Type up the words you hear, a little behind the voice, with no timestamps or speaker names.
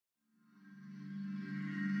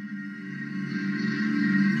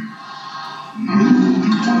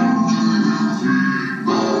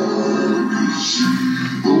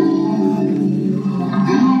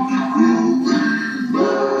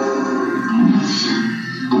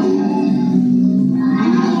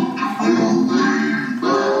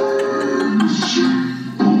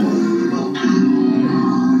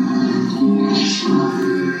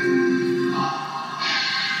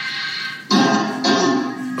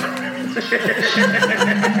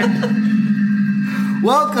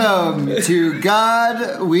Welcome to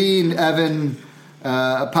God, Ween, Evan,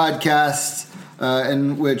 a podcast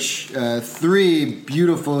in which three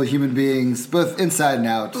beautiful human beings, both inside and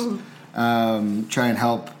out, try and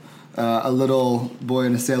help a little boy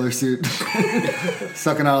in a sailor suit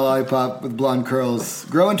sucking on a lollipop with blonde curls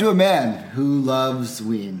grow into a man who loves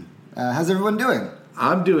Ween. How's everyone doing?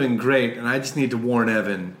 I'm doing great, and I just need to warn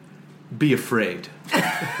Evan, be afraid.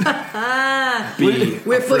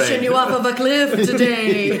 We're pushing you off of a cliff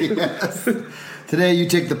today. Yes. Today you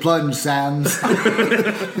take the plunge, Sams. What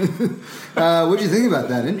do you think about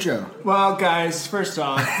that intro? Well, guys, first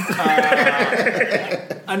off,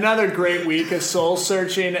 another great week of soul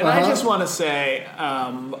searching, and I just want to say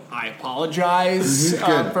I apologize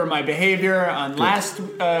for my behavior on last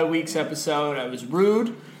week's episode. I was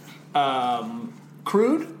rude,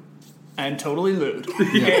 crude, and totally lewd.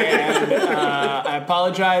 And I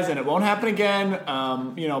apologize, and it won't happen again.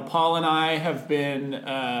 Paul and I have been,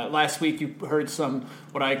 last week you heard some,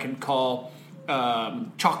 what I can call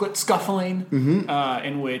chocolate scuffling,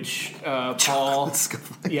 in which Paul,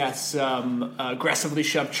 aggressively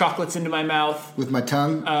shoved chocolates into my mouth. With my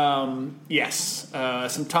tongue?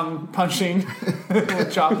 Some tongue punching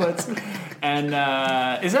with chocolates. And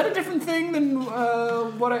is that a different thing than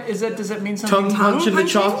does that mean something? Tongue punch in the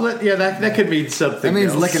chocolate? Yeah, that could mean something. That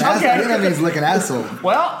means licking ass. I think that means licking asshole.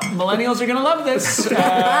 Well, millennials are gonna love this.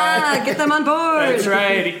 Get them on board. That's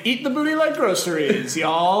right. Eat the booty like groceries,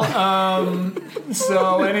 y'all.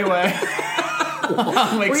 So anyway.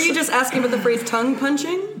 Were you just asking about the phrase tongue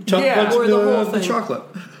punching? Tongue punch or the whole thing? The chocolate.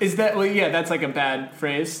 Is that that's like a bad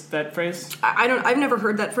phrase, that phrase? I've never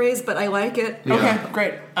heard that phrase, but I like it. Yeah. Okay,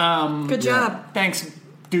 great. Good job. Thanks,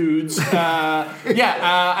 dudes.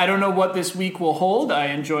 I don't know what this week will hold. I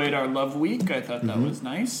enjoyed our love week. I thought that was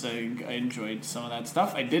nice. I enjoyed some of that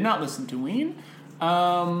stuff. I did not listen to Ween.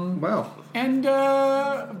 Wow. And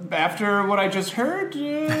after what I just heard,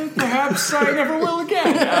 perhaps I never will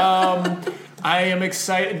again. I am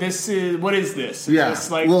excited. What is this?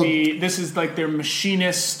 This is like their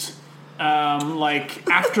machinist, afterlife.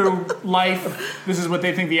 This is what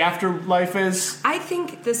they think the afterlife is. I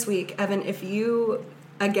think this week, Evan, if you,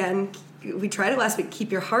 again, we tried it last week,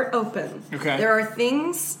 keep your heart open. Okay. There are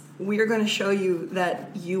things we are going to show you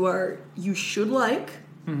that you should like.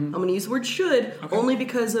 I'm going to use the word should, only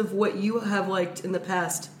because of what you have liked in the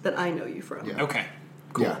past that I know you from. Yeah. Okay,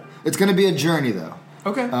 cool. Yeah. It's going to be a journey, though.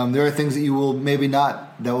 Okay. There are things that you will maybe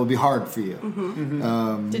not, that will be hard for you.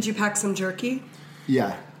 Did you pack some jerky?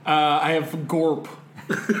 Yeah. I have Gorp.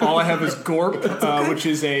 All I have is Gorp, which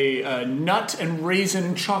is a nut and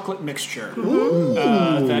raisin chocolate mixture.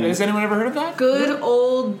 Has anyone ever heard of that? Good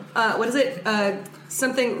old, what is it?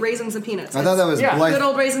 Something raisins and peanuts. I thought that was Blythe. Good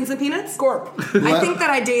old raisins and peanuts? Gorp. I think that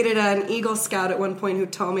I dated an Eagle Scout at one point who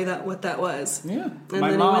told me what that was. Yeah. And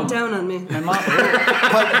then he went down on me. My mom.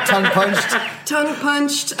 Tongue punched. Tongue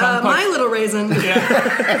punched. My Little Raisin.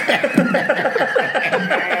 Yeah.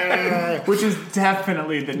 Which is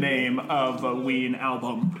definitely the name of a Ween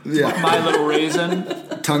album. Yeah. My Little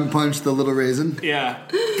Raisin. Tongue punched the little raisin. Yeah.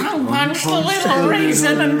 Tongue punch the little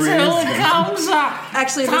raisin until it comes up.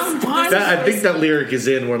 Actually, I think that lyric is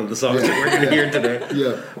in one of the songs that we're going to hear today.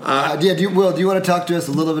 Yeah. Do you want to talk to us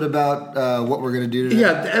a little bit about what we're going to do today?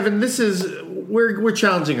 Yeah, Evan, we're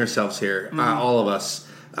challenging ourselves here, all of us.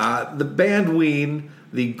 The band Ween,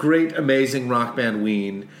 the great, amazing rock band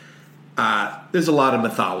Ween, there's a lot of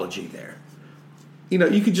mythology there.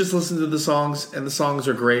 You could just listen to the songs, and the songs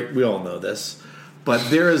are great. We all know this.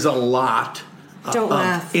 But there is a lot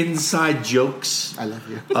of inside jokes I love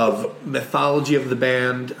you. of mythology of the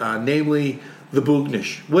band, namely the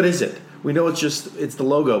Boognish. What is it? We know it's the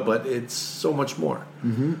logo, but it's so much more.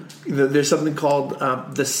 There's something called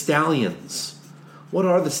the Stallions. What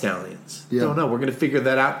are the Stallions? Yeah. Don't know. We're going to figure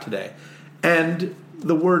that out today. And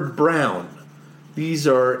the word brown. These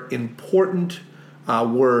are important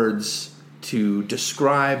words to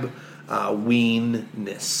describe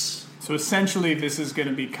weenness. So essentially, this is going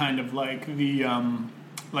to be kind of like the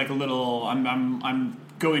like a little. I'm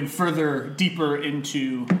going deeper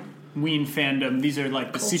into Ween fandom, these are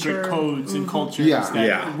like the secret Culture. codes and cultures Yeah. that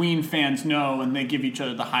Yeah. Ween fans know, and they give each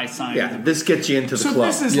other the high sign. Yeah, this gets you into the So club.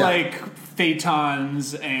 this is Yeah. like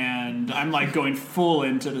Phaetons, and I'm like going full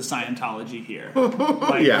into the Scientology here.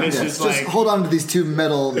 Like, Yeah. this Yes, is just like hold on to these two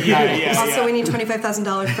metal. yeah. Also, we need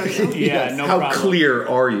 $25,000 from you. Yeah, no How problem. clear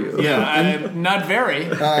are you? Yeah, not very.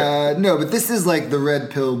 No, but this is like the red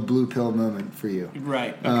pill, blue pill moment for you.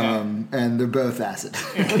 Right. Okay. And they're both acid.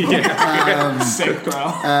 Sick,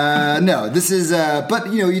 bro. No, this is.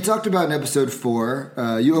 But you know, you talked about in episode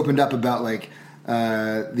 4. You opened up about like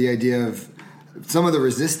the idea of some of the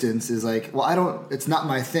resistance is like, well, I don't. It's not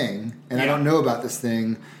my thing, and I Yeah. don't know about this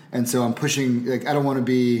thing, and so I'm pushing. Like, I don't want to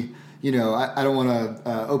be. You know, I don't want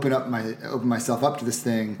to open myself up to this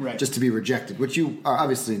thing Right. just to be rejected, which you are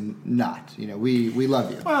obviously not. You know, we love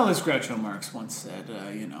you. Well, as Groucho Marx once said,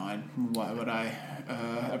 why would I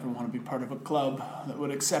ever want to be part of a club that would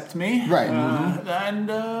accept me? Right.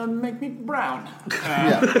 And make me brown.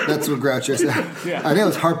 Yeah, that's what Groucho said. Yeah. I know it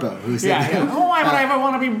was Harpo who said Yeah, that. yeah. Oh, why would I ever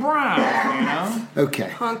want to be brown? You know? Okay.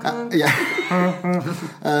 Honk, honk. Yeah.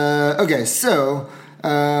 Okay, so but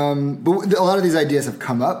a lot of these ideas have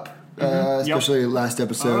come up, especially last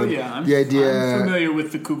episode. Oh yeah, I'm familiar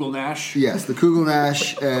with the Kugel Nash. Yes, the Kugel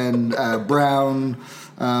Nash and Brown,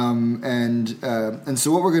 and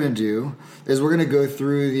so what we're going to do is we're going to go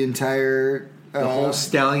through the entire The whole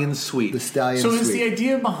Stallion suite. the Stallion So is suite. the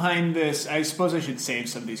idea behind this, I suppose I should save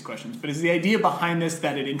some of these questions, but is the idea behind this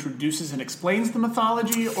that it introduces and explains the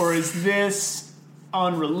mythology, or is this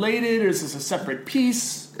unrelated, or is this a separate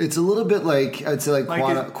piece? It's a little bit like I'd say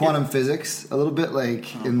Like quantum physics, a little bit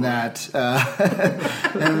like in that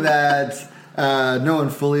no one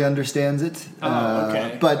fully understands it.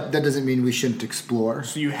 Okay. But that doesn't mean we shouldn't explore.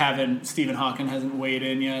 So Stephen Hawking hasn't weighed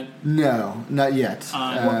in yet No, not yet.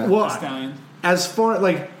 on well, Stallion? As far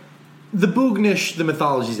like the Boognish, the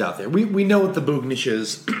mythology's out there. We know what the Boognish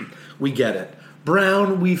is. We get it.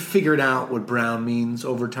 Brown, we figured out what brown means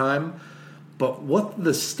over time. But what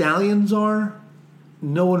the Stallions are,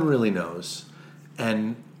 no one really knows.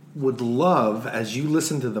 And would love, as you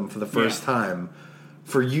listen to them for the first time,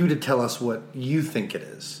 for you to tell us what you think it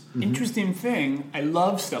is. Interesting thing, I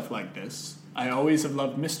love stuff like this. I always have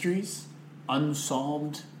loved mysteries,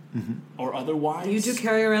 unsolved or otherwise. You do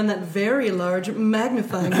carry around that very large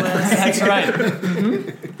magnifying glass. That's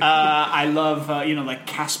right. I love, like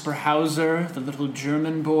Caspar Hauser, the little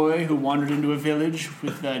German boy who wandered into a village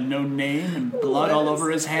with no name and blood all over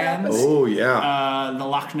his hands. Oh, yeah. The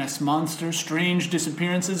Loch Ness Monster, strange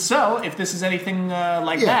disappearances. So, if this is anything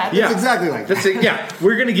like Yeah. that, It's exactly like that. That's it. Yeah,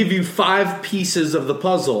 we're going to give you 5 pieces of the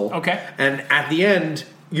puzzle. Okay. And at the end,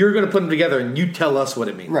 you're going to put them together and you tell us what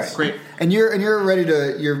it means. Right. Great. And you're ready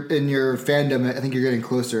to you're in your fandom. I think you're getting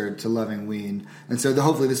closer to loving Ween, and so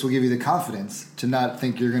hopefully this will give you the confidence to not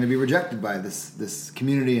think you're going to be rejected by this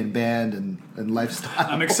community and band and lifestyle.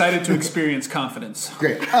 I'm excited to experience confidence.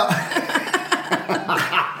 Great.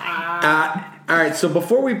 All right, so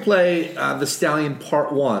before we play the Stallion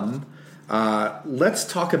Part 1, let's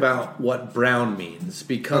talk about what brown means,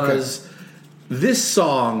 because this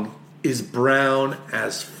song is brown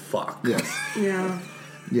as fuck. Yes. Yeah.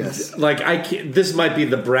 Yes. Like, this might be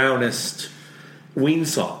the brownest Ween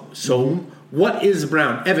song. So what is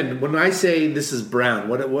brown? Evan, when I say this is brown,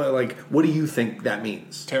 what do you think that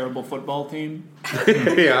means? Terrible football team.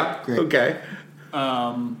 Yeah, Great. okay.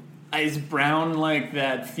 Is brown like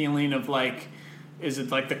that feeling of like, is it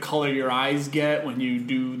like the color your eyes get when you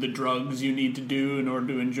do the drugs you need to do in order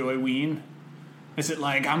to enjoy Ween? Is it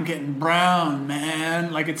like, I'm getting brown,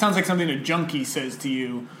 man? Like, it sounds like something a junkie says to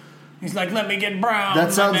you. He's like, let me get brown.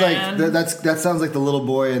 That sounds like man. that sounds like the little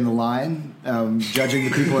boy in the line judging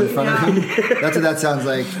the people in front of him. That's what that sounds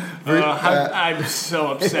like. I'm so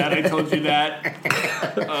upset I told you that.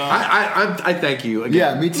 I thank you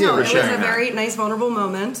again. Yeah, me too. No, it was a sharing that. very nice, vulnerable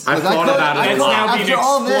moment. I thought about it. It's now being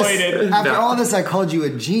exploited. After No. all this, I called you a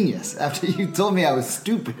genius. After you told me I was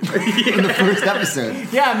stupid in the first episode.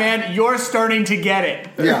 Yeah, man, you're starting to get it.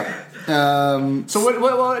 Yeah. So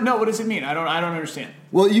what does it mean? I don't understand.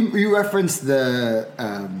 Well, you referenced the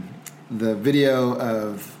video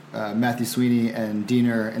of Matthew Sweeney and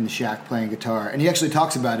Diener in the shack playing guitar, and he actually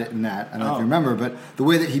talks about it in that. I don't know if you remember, but the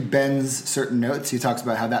way that he bends certain notes, he talks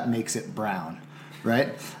about how that makes it brown, right?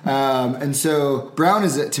 And so brown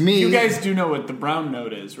is to me. You guys do know what the brown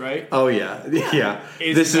note is, right? Oh yeah.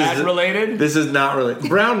 Is that related? This is not related.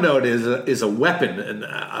 Brown note is a weapon,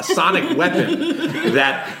 a sonic weapon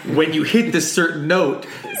that when you hit this certain note,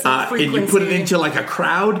 sense of and frequency. you put it into like a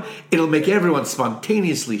crowd, it'll make everyone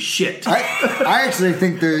spontaneously shit. I actually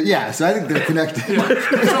think so I think they're connected.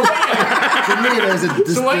 To me, there's a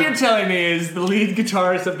So what you're telling me is the lead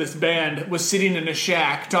guitarist of this band was sitting in a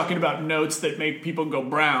shack talking about notes that make people go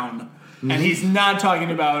brown, and he's not talking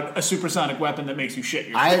about a supersonic weapon that makes you shit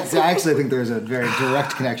yourself. I actually think there's a very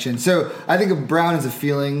direct connection. So I think of brown as a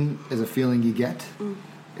feeling you get.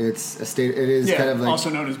 It's a state. It is kind of like also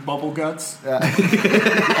known as bubble guts. they're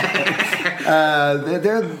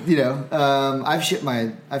I've shit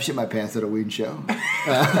my pants at a weed show. But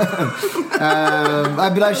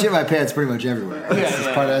I've shit my pants pretty much everywhere.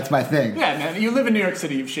 That's my thing. Yeah, man. You live in New York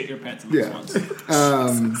City. You've shit your pants at least once.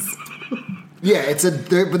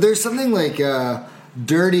 But there's something like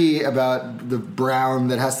dirty about the brown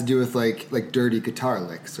that has to do with like dirty guitar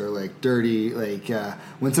licks or like dirty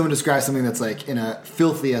when someone describes something that's like in a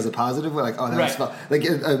filthy as a positive way, like was like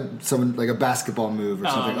someone like a basketball move or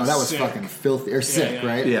something. That was sick. Fucking filthy or sick,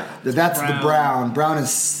 right? Yeah. That's brown. the brown. Brown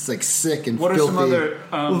is like sick and What filthy. are some other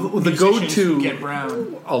the musicians go-to who get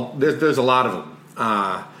brown? There's a lot of them.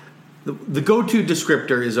 The go-to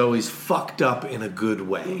descriptor is always fucked up in a good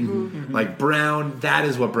way. Mm-hmm. Like brown, that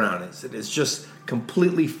is what brown is. It is just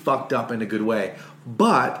completely fucked up in a good way.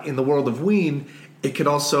 But in the world of Ween, it could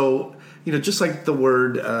also, just like the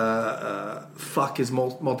word fuck is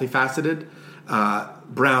multifaceted,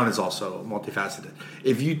 brown is also multifaceted.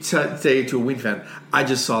 If you say to a Ween fan, I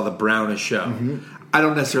just saw the brownest show, I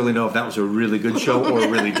don't necessarily know if that was a really good show or a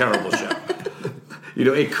really terrible show.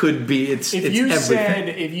 It could be. It's everything.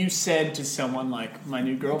 If you said to someone like, my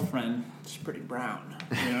new girlfriend, she's pretty brown.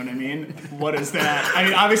 You know what I mean? What is that? I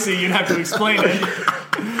mean, obviously you'd have to explain it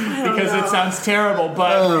because it sounds terrible.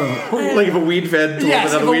 But like if a weed fan told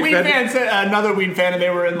yes, if another a weed weed fan, fan said another weed fan, and they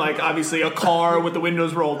were in like obviously a car with the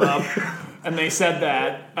windows rolled up, and they said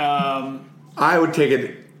that. I would take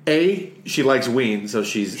it. A, she likes Ween, so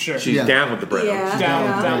she's down with the brown.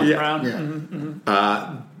 Down with brown. Yeah.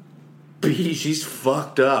 Mm-hmm. B, she's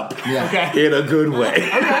fucked up. Yeah. Okay. In a good way.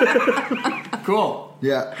 Cool.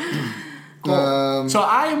 Yeah. Cool. So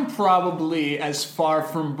I am probably as far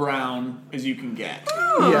from brown as you can get.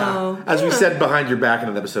 Yeah. As we said behind your back in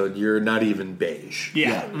an episode, you're not even beige.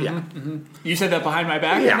 Yeah. You said that behind my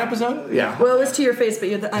back in an episode? Yeah. Well, it was to your face,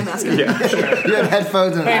 but I'm asking. Yeah. You have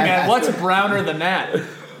headphones and Hey an man, iPad. what's browner than that?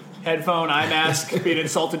 Headphone, eye mask, being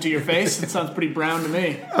insulted to your face. It sounds pretty brown to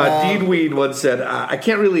me. Dean Ween once said, I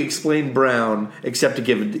can't really explain brown except to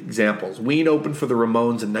give examples. Ween opened for the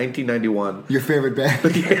Ramones in 1991. Your favorite band?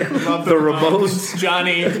 Love The Ramones.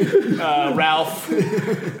 Johnny, Ralph.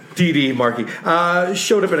 D.D. Markey.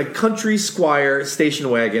 Showed up in a country squire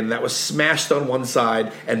station wagon that was smashed on one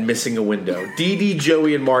side and missing a window. D.D.,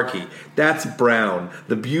 Joey, and Markey. That's brown.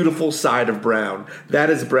 The beautiful side of brown.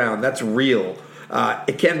 That is brown. That's real.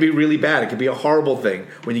 It can be really bad. It can be a horrible thing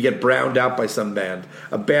when you get browned out by some band.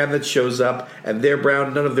 A band that shows up and they're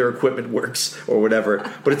brown, none of their equipment works or whatever.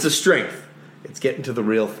 But it's a strength. It's getting to the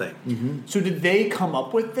real thing. Mm-hmm. So did they come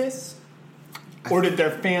up with this? Or did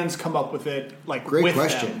their fans come up with it Great with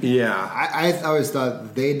question. them? Yeah. I always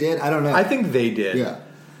thought they did. I don't know. I think they did. Yeah.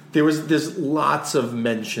 There's lots of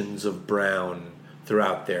mentions of brown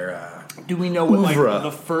throughout their Do we know what oeuvre.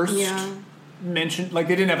 the first mention? They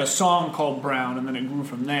didn't have a song called Brown, and then it grew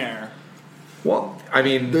from there. Well, I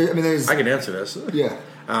mean, there's I can answer this. Yeah.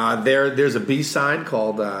 There's a B-side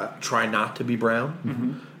called "Try Not to Be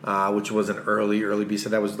Brown," which was an early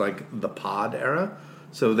B-side. That was like the Pod era,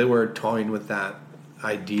 so they were toying with that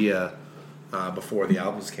idea before the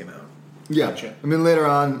albums came out. Yeah. Gotcha. I mean, later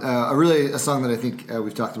on, a song that I think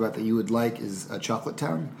we've talked about that you would like is Chocolate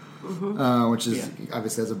Town, which is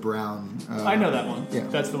obviously has a brown. I know that one. Yeah.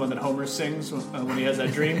 That's the one that Homer sings when he has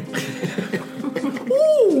that dream.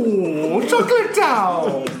 Ooh, Chocolate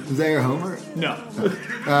Town! Is that your Homer? No.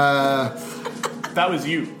 That was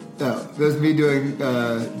you. No, that was me doing.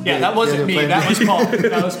 That wasn't me. That was Paul.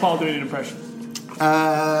 That was Paul doing an impression.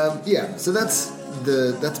 Yeah. So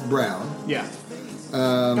that's brown. Yeah.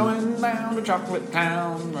 Going down to Chocolate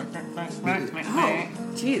Town. Oh,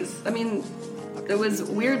 jeez. I mean, it was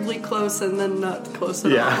weirdly close and then not close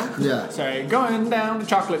at all. Yeah. Sorry, going down to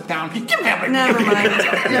Chocolate Town. Never mind.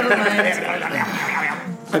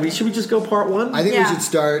 I mean, should we just go part one? I think we should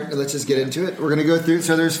start. Let's just get into it. We're gonna go through.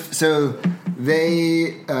 So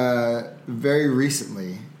they very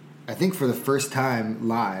recently, I think for the first time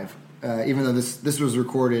live, even though this was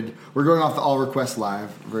recorded, we're going off the All Request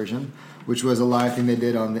Live version, which was a live thing they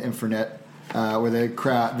did on the Infernet, where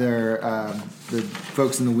the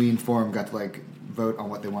folks in the Ween forum got to vote on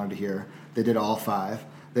what they wanted to hear. They did all 5.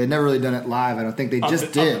 They had never really done it live. I don't think they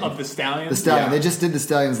just did. Of the Stallions? The Stallion. Yeah. They just did the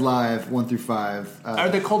Stallions live 1 through 5. Are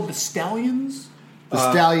they called the Stallions?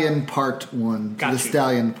 The Stallion Part 1. Got The you.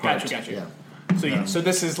 Stallion Part. Got you. Yeah. So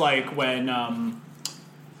this is like when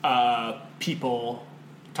people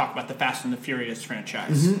talk about the Fast and the Furious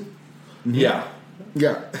franchise. Mm-hmm. Yeah.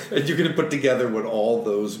 Yeah. And you're going to put together what all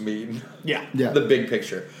those mean. Yeah. Yeah. The big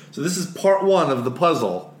picture. So this is part 1 of the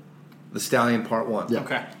puzzle. The Stallion Part 1. Yeah.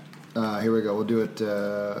 Okay. Here we go. We'll do it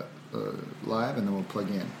live, and then we'll plug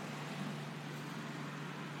in.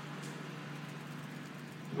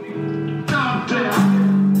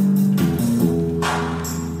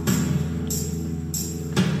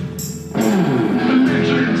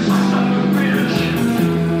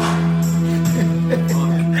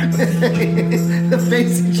 The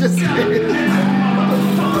face he just made.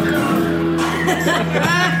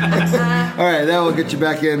 All right, that will get you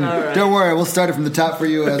back in. right. Don't worry, we'll start it from the top for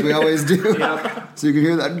you as we always do. So you can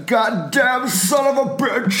hear that goddamn son of a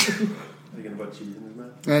bitch. Are you going to put cheese in his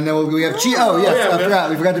mouth? And then we have cheese. Oh, yes, yeah, I forgot.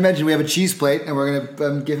 We forgot to mention we have a cheese plate, and we're going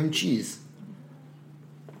to give him cheese.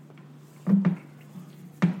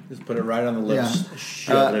 Just put it right on the lips. Yeah.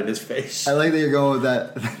 Shove it in his face. I like that you're going with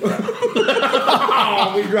that.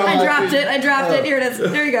 Oh, we dropped I dropped it. Here it is.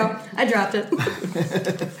 There you go. I dropped it.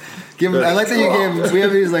 Give him, I like that you gave him, we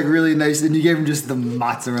have these like really nice, and you gave him just the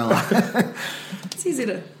mozzarella. It's easy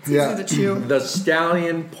to Yeah. chew. The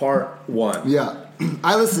Stallion Part 1. Yeah.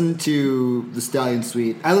 I listened to the Stallion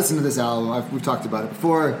Suite. I listened to this album. We've talked about it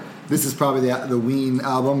before. This is probably the Ween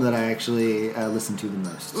album that I actually listen to the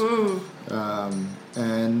most.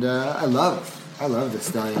 And I love the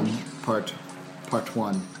Stallion Part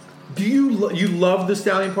 1. Do you love the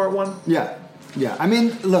Stallion Part 1? Yeah. I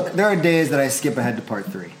mean, look, there are days that I skip ahead to Part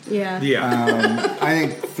 3. Yeah. Yeah. I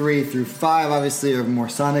think 3 through 5 obviously are more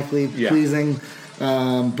sonically pleasing.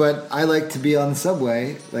 But I like to be on the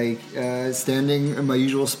subway, like standing in my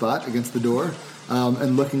usual spot against the door,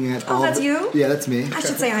 and looking at all. That's you? Yeah, that's me. I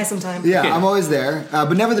should say hi sometime. Yeah, I'm always there,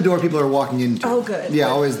 but never the door people are walking into. Oh, good. Yeah,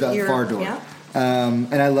 always that You're- far door. yeah.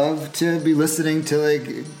 And I love to be listening to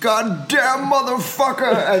like "Goddamn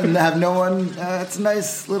motherfucker" and have no one. It's a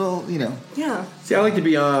nice little, Yeah. See, I like to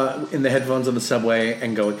be in the headphones on the subway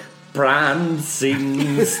and going,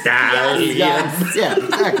 Prancing Stallion. Yeah,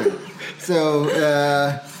 exactly. So,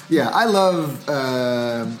 I love,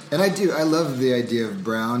 and I love the idea of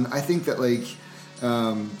Brown. I think that,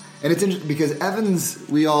 and it's interesting because Evans,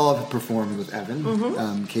 we all have performed with Evan.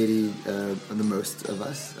 Mm-hmm. Katie, the most of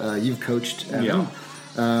us. You've coached Evan.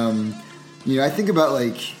 Yeah. I think about,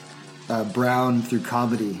 Brown through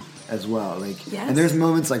comedy as well. Yes. And there's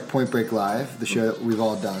moments like Point Break Live, the show that we've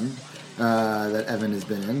all done, that Evan has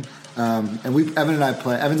been in. And Evan and I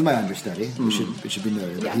play. Evan's my understudy. It should be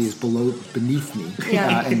noted that Yes. he's beneath me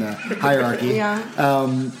Yeah. in the hierarchy. Yeah.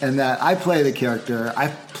 And that I play the character. I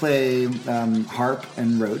play Harp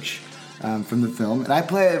and Roach from the film, and I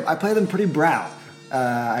play them pretty brown.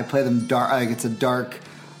 I play them dark. Like it's a dark.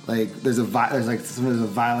 Like there's a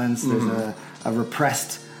violence. There's a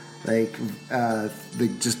repressed. The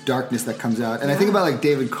just darkness that comes out, and I think about like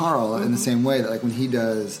David Carl in the same way that like when he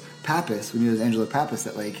does Pappas, when he does Angela Pappas,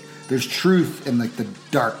 that like there's truth in like the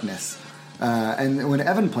darkness, and when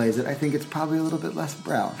Evan plays it, I think it's probably a little bit less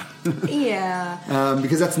brown, Yeah.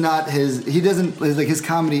 because that's not his. He doesn't like his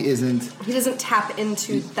comedy isn't He doesn't tap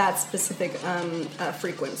into that specific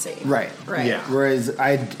frequency. right. Right. Yeah. Whereas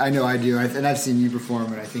I know I do, and I've seen you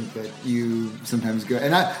perform, and I think that you sometimes go.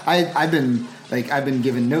 And I've been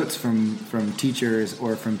given notes from teachers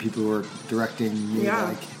or from people who are directing me, Yeah.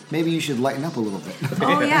 like maybe you should lighten up a little bit.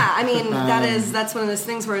 Oh yeah, I mean that's one of those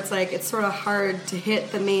things where it's like it's sort of hard to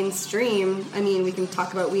hit the mainstream. I mean, we can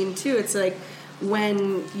talk about Ween too. It's like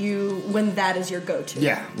when that is your go-to.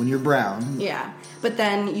 Yeah, when you're brown. Yeah, but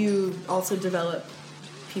then you also develop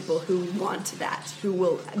people who want that, who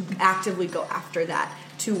will actively go after that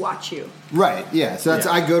to watch you. Right. Yeah. So that's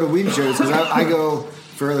I go to weed shows because I go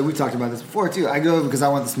for. We talked about this before too. I go because I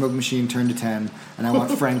want the smoke machine turned to 10, and I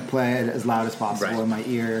want Frank play it as loud as possible Right. in my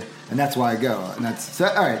ear, and that's why I go. And that's so.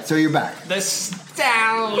 All right. So you're back. The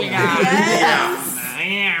Stallion.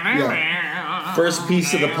 First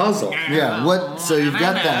piece of the puzzle. Yeah. What? So you've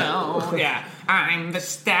got that. Yeah. I'm the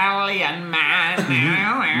Stallion Man.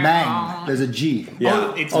 Mang. There's a G.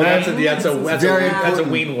 Yeah. Oh, that's a Very that's a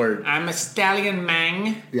important. Ween word. I'm a Stallion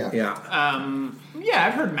Mang. Yeah. Yeah. Yeah,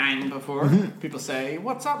 I've heard Mang before. People say,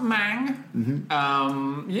 "What's up, Mang?"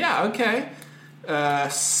 Yeah, okay.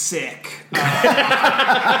 Sick.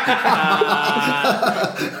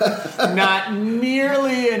 Not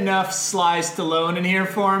nearly enough Sly Stallone in here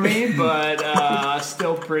for me, but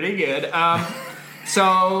still pretty good.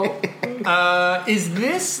 So, is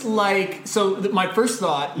this like... So, my first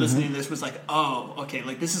thought listening to this was like, oh, okay,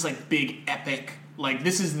 like this is like big epic. Like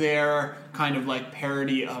this is their kind of like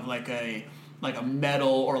parody of like a metal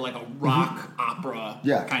or like a rock opera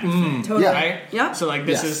kind of thing. Totally. Right? Yeah. So like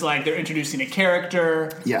this is like they're introducing a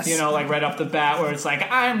character. Yes. You know, like right off the bat where it's like,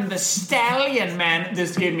 I'm the Stallion Man.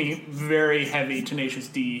 This gave me very heavy Tenacious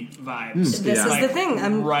D vibes. This is Like, the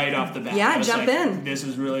thing. right off the bat. Yeah, I was jump like, in. This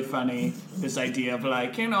is really funny. This idea of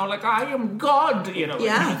like, you know, like I am God, you know, like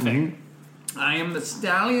kind of thing. I am the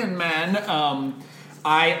Stallion Man.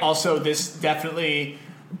 I also, this definitely,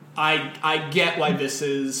 I get why this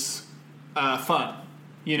is fun.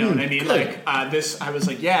 You know what I mean? Good. Like this, I was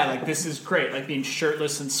like, yeah, like this is great. Like being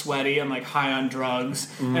shirtless and sweaty and like high on drugs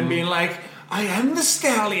and being like, I am the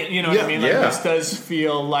Stallion. You know what I mean? Like this does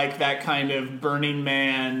feel like that kind of Burning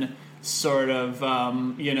Man sort of,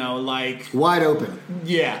 you know, like Wide open.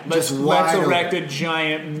 yeah. Just Let's wide erect a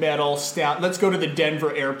giant metal stout. Let's go to the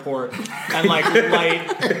Denver airport and like light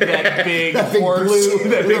that big horse, blue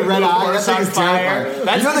that with big a red blue eye. horse That on thing is fire. terrifying.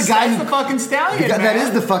 That's You know the the guy that's who- the fucking stallion. That man.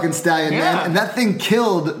 is the fucking stallion, Yeah. man. And that thing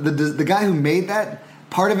killed the guy who made that.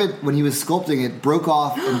 Part of it, when he was sculpting it, broke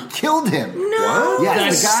off and killed him. No.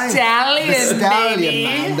 Yes, The the guy, stallion, the stallion, baby.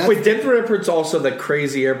 man. That's- Wait, Denver Airport's also the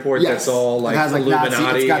crazy airport yes. that's all like it has like Illuminati.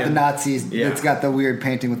 Nazi. It's got the and- Nazis. Yeah. It's got the weird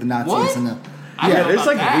painting with the Nazis What? and the. I Yeah, don't know There's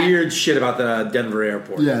like about that. weird shit about the Denver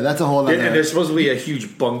airport. Yeah, that's a whole other. And there's supposed to be a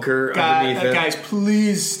huge bunker underneath it. Guys,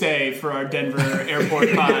 please stay for our Denver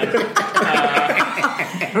airport pod.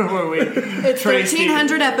 Where we It's trace the-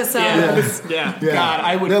 1,300 episodes. Yeah. Yeah. God,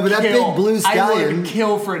 I would No, but that kill. big blue I stallion- would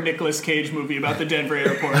kill for a Nicolas Cage movie about the Denver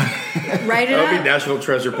airport. Write it That would be up. National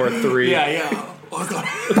Treasure Part 3. yeah. Oh, I got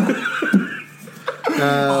it.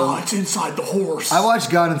 Oh, it's inside the horse. I watched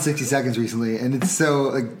Gone in 60 Seconds recently, and it's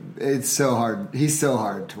so hard. He's so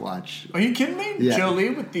hard to watch. Are you kidding me? Yeah. Jolie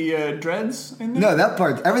with the dreads in there? No, that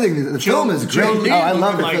part, everything. The film is great. Jolie Oh, I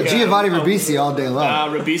love it. looking like, Giovanni Ribisi all day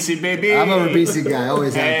long. Ribisi, baby. I'm a Ribisi guy.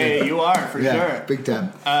 Always have Hey, been. you are, for Yeah, sure. big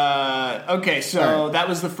time. Okay, so All right. that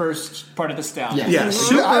was the first part of the stallion. Yeah, Yeah,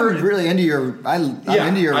 super. I'm really into your. I'm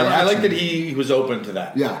into your. I like reaction. that he was open to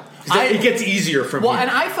that. Yeah. 'Cause it gets easier from Well, here.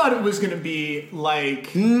 and I thought it was going to be like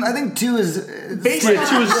I think 2 is. based Yeah,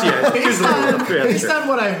 she was- yeah, she was based a little on, faster. based on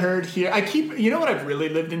what I heard here. You know what I've really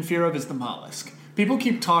lived in fear of is the mollusk. People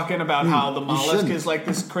keep talking about how the mollusk shouldn't. is like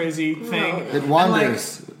this crazy thing. It And,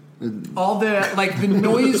 wanders. like, all the like the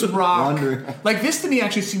noise rock, Wander. like this to me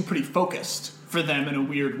actually seemed pretty focused for them in a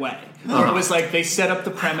weird way. It was like they set up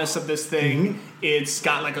the premise of this thing. It's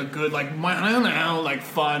got like a good like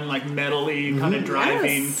fun like metal-y kind of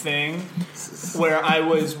driving Yes. thing. Where I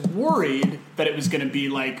was worried that it was going to be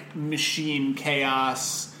like machine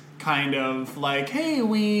chaos. Kind of like, hey,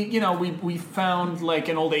 we found like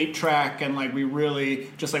an old 8-track and like we really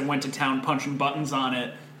just like went to town punching buttons on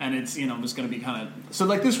it, and it's was going to be kind of so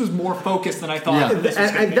like this was more focused than I thought. Yeah. This was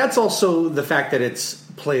gonna And be. that's also the fact that it's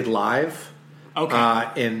played live. Okay.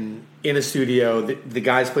 In a studio. The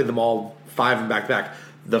guys played them all 5 and back to back.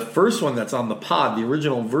 The first one that's on the pod, the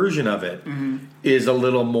original version of it, is a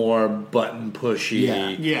little more button pushy,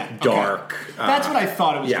 Yeah, okay. dark. That's what I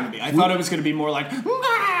thought it was yeah. going to be. I thought it was going to be more like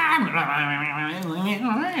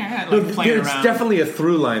playing There's around. definitely a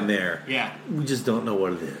through line there. Yeah. We just don't know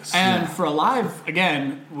what it is. And for a live,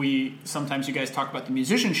 again, sometimes you guys talk about the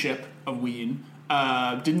musicianship of Ween.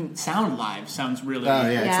 Didn't sound live. Sounds really. Oh yeah,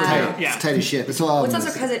 Yeah. it's tight. Yeah. It's tight as shit. That's all. Well, it's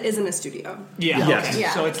also because it is in a studio. Yeah. Yes. Okay.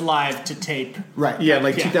 Yeah. So it's live to tape. Right. Yeah,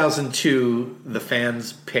 like Yeah. 2002, the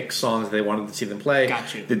fans picked songs they wanted to see them play.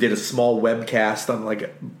 Got you. They did a small webcast on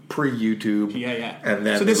like pre-YouTube. Yeah. And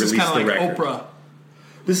then so this they is released kind the of like record. Oprah.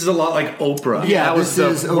 This is a lot like Oprah. Yeah, that was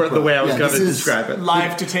this is the Oprah. way I was Yeah, going to this is describe it.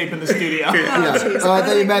 Live to tape in the studio. Oh, jeez. Oh, I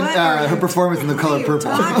thought you Like, meant what are her you- performance in The Color what are you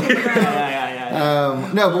Purple. talking about?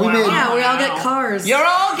 Yeah. No, but we made. Yeah, we all get cars. You're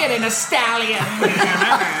all getting a stallion.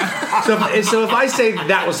 So if I say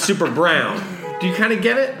that was Super Brown, do you kind of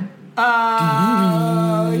get it?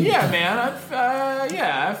 Yeah, man.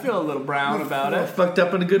 I feel a little brown about it. Fucked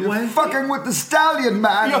up in a good way? Fucking with the stallion,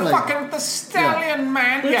 man. You're Like, fucking with the stallion,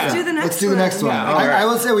 man. Let's do the next Let's do the next one. Yeah, all right. I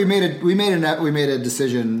will say we made a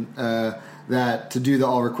decision that to do the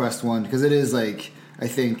all request one because it is like I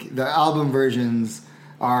think the album versions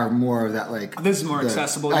are more of that like This is more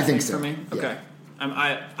accessible. I you think so. for me. Yeah. Okay.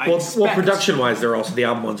 I Well, expect production-wise, they're also the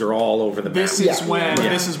album ones are all over the map. This is Yeah. when Yeah.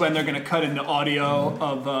 this is when they're going to cut in the audio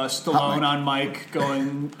of Stallone on mic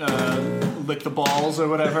going lick the balls or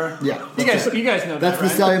whatever. Yeah. you guys know That's that, the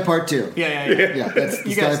right? Stallion Part 2. Yeah. Yeah, that's the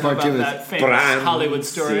You Stallion guys know Part 2 about is that famous Hollywood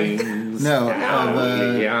story. Stallions. No,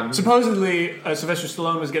 Stallion. Supposedly, Sylvester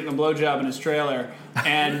Stallone was getting a blowjob in his trailer,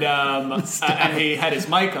 and and he had his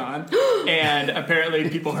mic on, and apparently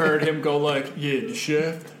people heard him go like, "Yeah, the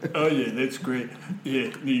chef. Oh yeah, that's great.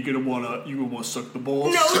 Yeah, you're gonna wanna suck the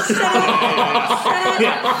balls." No, shut up.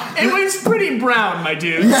 Yeah, it was pretty brown, my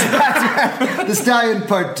dude. The Stallion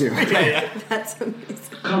Part 2. That's amazing.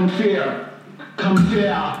 Come here.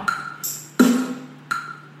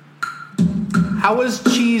 How was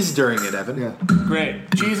cheese during it, Evan? Yeah. Great.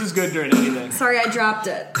 Cheese is good during anything. Sorry, I dropped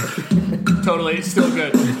it. Totally, it's still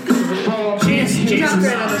good. Cheese is just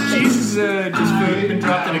been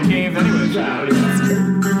dropped in a cave anyway.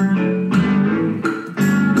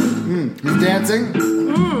 He's dancing.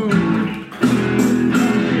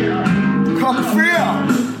 Come here.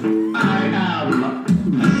 I am.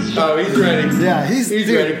 Oh, he's ready. Yeah, he's dude,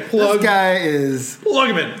 ready. Plug. This guy is. Plug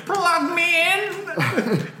him in. Plug me in.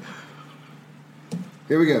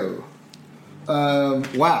 Here we go.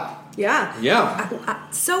 Wow. Yeah. Yeah.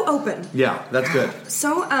 So open. Yeah, that's good.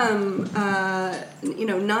 So,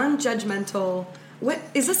 non-judgmental. What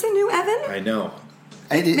is this a new Evan? I know.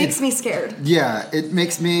 It Makes me scared. Yeah, it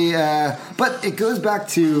makes me. But it goes back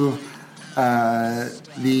to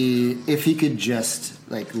the if he could just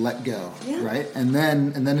like let go, Yeah. right, and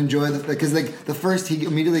then enjoy because like the first he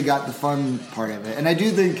immediately got the fun part of it, and I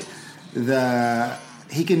do think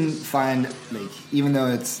he can find like even though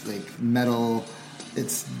it's like metal,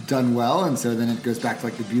 it's done well, and so then it goes back to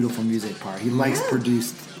like the beautiful music part. He likes the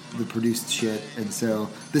produced shit, and so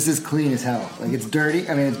this is clean as hell. Like it's dirty.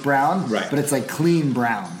 I mean, it's brown, Right. but it's like clean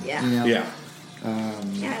brown. Yeah. You know? Yeah.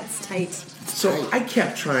 Yeah, it's tight. So I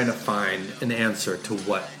kept trying to find an answer to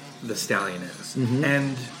what the Stallion is,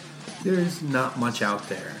 and there's not much out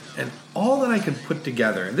there. And all that I could put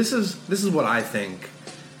together, and this is what I think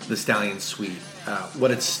the Stallion Suite,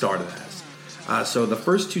 what it started as. So the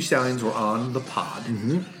first two Stallions were on the pod,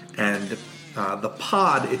 and the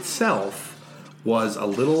pod itself was a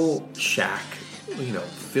little shack,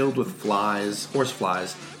 filled with flies, horse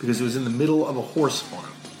flies, because it was in the middle of a horse farm.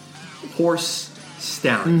 Horse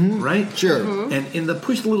Stallion, right? Sure. And in the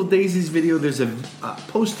Push the Little Daisies video, there's a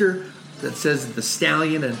poster that says the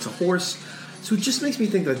Stallion and it's a horse. So it just makes me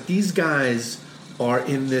think that these guys are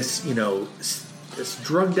in this, this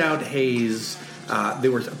drugged out haze. They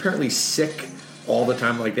were apparently sick all the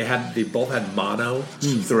time. Like they both had mono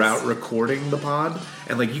throughout recording the pod,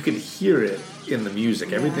 and like you could hear it in the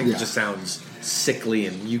music. Everything just sounds sickly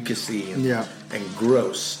and mucusy and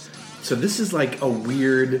gross. So this is like a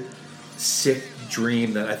weird, sick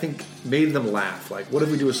dream that I think made them laugh. Like, what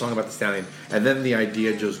if we do a song about the Stallion? And then the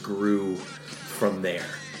idea just grew from there.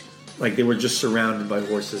 Like they were just surrounded by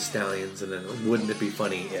horses, stallions, and then wouldn't it be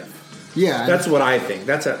funny if? Yeah. That's what I think.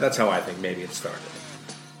 That's how I think maybe it started.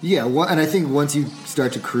 Yeah, and I think once you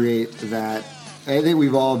start to create that, I think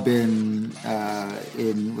we've all been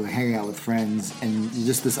in hanging out with friends, and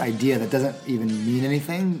just this idea that doesn't even mean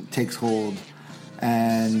anything takes hold.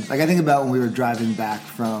 And like I think about when we were driving back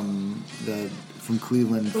from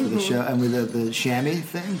Cleveland for the show, and with the chamois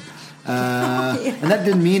thing, and that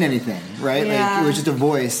didn't mean anything, right? Yeah. Like it was just a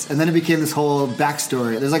voice, and then it became this whole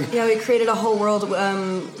backstory. There's like Yeah, we created a whole world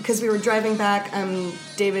because we were driving back.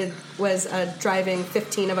 David was driving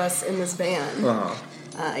 15 of us in this van.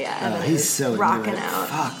 Evan he's is so rocking into it. out.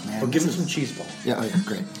 Fuck, man. Well, give him some cheese balls. Yeah, oh, yeah,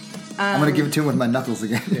 great. I'm gonna give it to him with my knuckles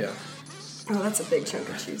again. Yeah. Oh, that's a big chunk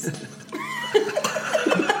of cheese.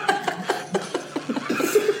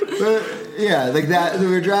 But, yeah, like that. We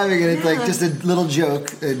were driving, and it's like just a little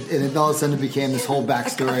joke, and it all of a sudden became this whole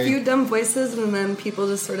backstory. A few dumb voices, and then people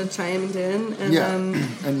just sort of chimed in, and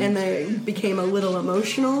and they became a little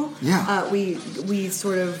emotional. Yeah. We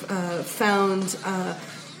sort of found.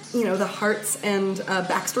 The hearts and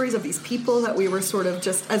backstories of these people that we were sort of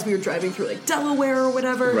just as we were driving through like Delaware or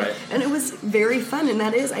whatever, Right. And it was very fun. And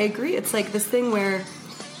that is, I agree, it's like this thing where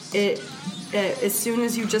as soon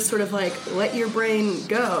as you just sort of like let your brain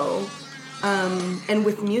go, and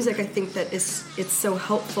with music, I think that it's so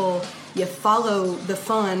helpful. You follow the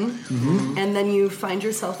fun, and then you find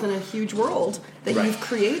yourself in a huge world that Right. you've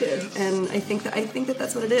created. And I think that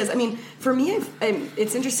that's what it is. I mean, for me,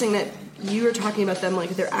 it's interesting that you were talking about them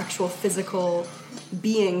like they're actual physical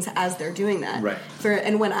beings as they're doing that. Right.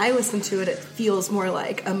 And when I listen to it, it feels more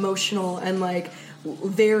like emotional and like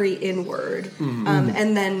very inward,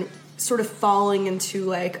 and then sort of falling into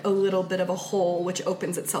like a little bit of a hole which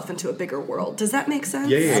opens itself into a bigger world. Does that make sense?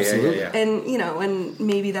 Yeah. And and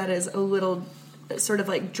maybe that is a little sort of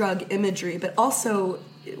like drug imagery, but also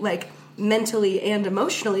like mentally and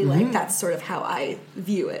emotionally, like that's sort of how I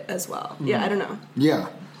view it as well. Yeah, I don't know. Yeah,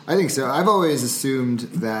 I think so. I've always assumed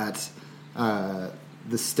that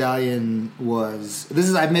the stallion was.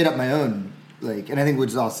 I've made up my own, like, and I think which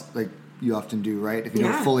is also like you often do, right? If you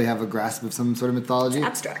don't fully have a grasp of some sort of mythology, It's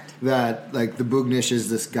abstract. That like the Bugnish is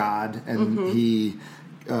this god, and he.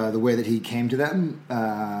 The way that he came to them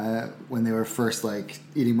when they were first like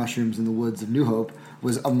eating mushrooms in the woods of New Hope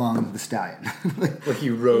was among the stallion. Like he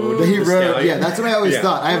rode. He the rode. stallion. Yeah, that's what I always Yeah.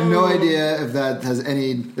 thought. I have no idea if that has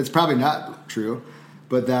any. It's probably not true,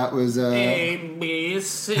 but that was. A, B,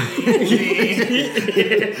 C,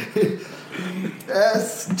 D.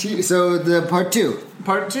 S-T. So the part 2.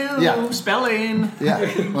 Part 2, Yeah. spelling.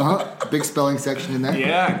 Yeah. Big spelling section in there.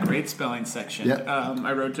 Yeah, great spelling section. Yep.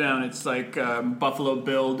 I wrote down it's like Buffalo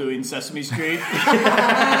Bill doing Sesame Street.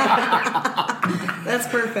 That's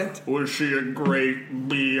perfect. Was she a great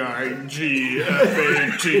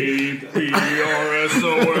BIGFATPRSON?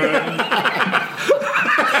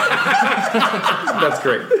 That's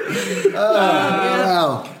great.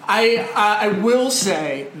 Wow. I will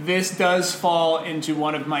say this does fall into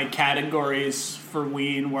one of my categories for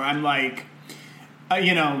Ween where I'm like,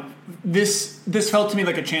 this felt to me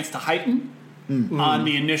like a chance to heighten on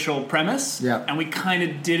the initial premise, and we kind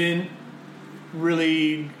of didn't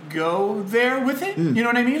really go there with it. You know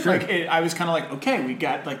what I mean? Sure. Like I was kind of like, okay, we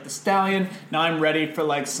got like the stallion. Now I'm ready for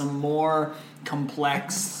like some more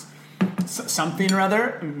complex something or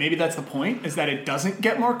other. Maybe that's the point, is that it doesn't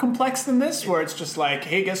get more complex than this, where it's just like,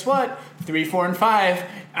 hey, guess what? 3, 4, and 5.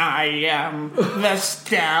 I am the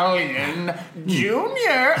Stallion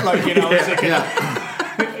Junior. Like, it's like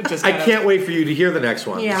just I can't wait for you to hear the next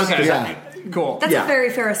one. Yeah. Okay. Yeah. Cool. That's Yeah. a very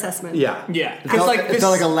fair assessment. Yeah. Yeah. It felt like it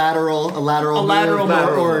felt like a lateral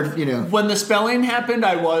move, or When the spelling happened,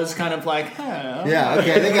 I was kind of like, Yeah.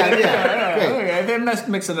 Okay. They got great. okay, they're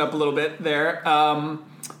mixing it up a little bit there.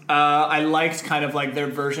 I liked kind of like their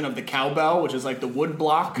version of the cowbell, which is like the wood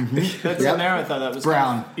block that's Yep. in there. I thought that was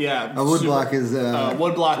Brown. Yeah, A wood block is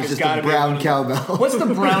woodblock is has just got a to brown be cowbell. What's the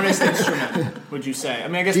brownest instrument? Would you say? I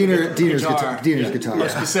mean, I guess Diener's guitar. guitar. More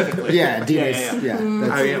specifically. Yeah, Diener's. Yeah.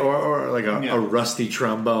 That's, I mean, or like a rusty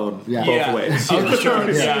trombone Yeah. both ways. Oh,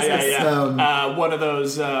 sure. Yeah. Yeah. One of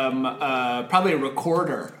those, probably a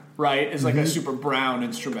recorder, right? Is like a super brown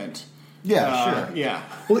instrument. yeah, sure. Yeah.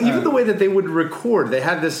 Well, even the way that they would record, they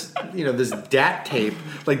had this, this DAT tape.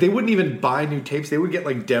 Like they wouldn't even buy new tapes; they would get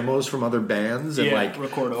like demos from other bands and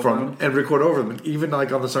record over them. Even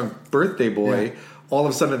like on the song "Birthday Boy." All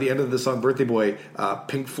of a sudden, at the end of the song "Birthday Boy,"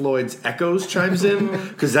 Pink Floyd's "Echoes" chimes in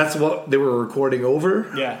because that's what they were recording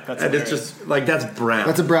over. Yeah, that's and hilarious. it's just like that's brown.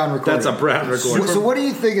 That's a brown recording. That's a brown recording. So what do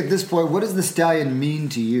you think at this point? What does the stallion mean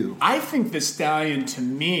to you? I think the stallion, to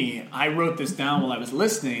me, I wrote this down while I was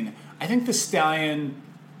listening. I think the stallion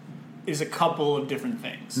is a couple of different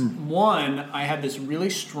things. One, I had this really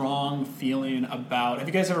strong feeling about. Have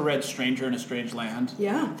you guys ever read "Stranger in a Strange Land"?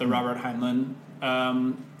 Yeah. The Robert Heinlein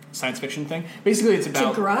science fiction thing. Basically, it's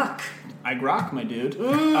about Grok. I grok, my dude.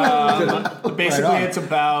 Basically, Right on. it's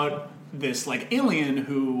about this like alien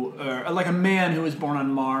who, like a man who was born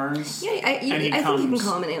on Mars. Yeah, I think you can call him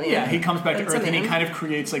an alien. Yeah, he comes back But to it's a Earth and he man. kind of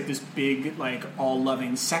creates like this big, like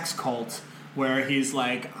all-loving sex cult where he's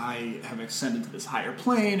like, I have ascended to this higher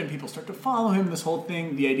plane, and people start to follow him. This whole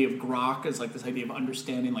thing, the idea of grok is like this idea of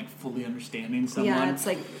understanding, like fully understanding someone. Yeah, it's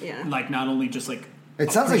like, like not only just like.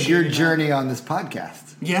 It sounds like your appreciating journey on this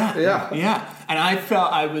podcast. Yeah. And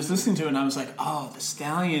I was listening to it and I was like, oh, the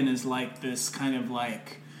stallion is like this kind of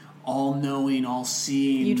like all-knowing,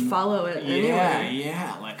 all-seeing. You'd follow it anyway.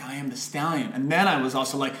 Yeah, like I am the stallion. And then I was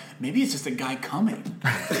also like, maybe it's just a guy coming.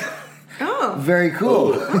 Oh. Very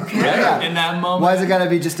cool. Yeah. In that moment. Why's it got to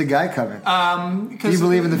be just a guy coming? Do you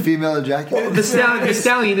believe in the female ejaculate? The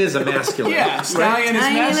stallion is a masculine. Yeah, stallion is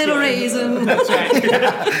Tiny little masculine. raisin. That's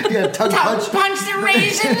right. Yeah, tongue punch. Punch the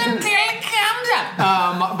raisin until it comes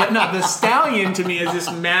up. But no, the stallion to me is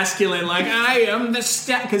this masculine, like I am the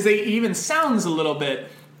stallion, because they even sounds a little bit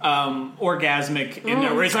orgasmic in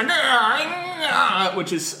there, where it's like,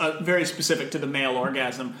 which is very specific to the male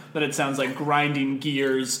orgasm. That it sounds like grinding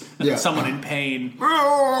gears and Yeah. someone in pain.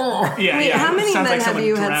 Wait, Yeah. how it many sounds men like have someone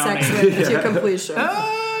you had sex drowning. with to completion?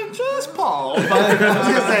 Just Paul. But, I was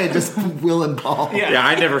gonna say just Will and Paul. Yeah,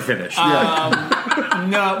 I never finished.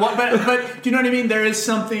 no, well, but do you know what I mean? There is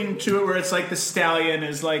something to it where it's like the stallion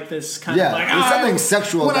is like this kind of like there's something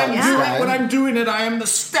sexual when about I'm the doing stallion. when I'm doing it, I am the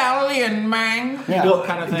stallion, man. Yeah. Well,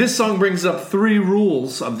 kind of thing. this song brings up 3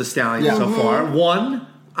 rules of the stallion Yeah. so far. 1,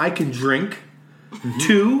 I can drink.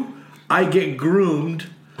 2, I get groomed.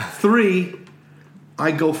 3,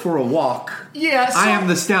 I go for a walk. Yeah, so I am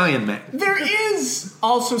the stallion man. there is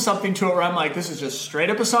also something to it where I'm like, this is just straight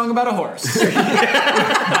up a song about a horse.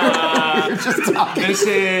 This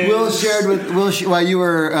is Will shared with while you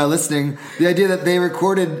were listening the idea that they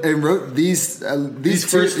recorded and wrote these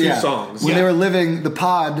first two songs. when Yeah. they were living. The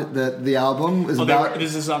pod, the album is about.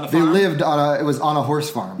 this is on the They farm? lived on it was on a horse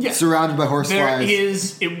farm, Yeah. surrounded by horse There flies.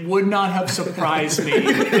 is. It would not have surprised me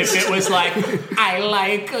if it was like, I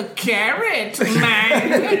like a carrot,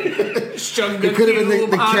 man. Sugar It could have been the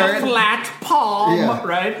cube on carrot. a flat palm, Yeah.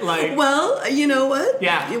 right? Like Well, you know what?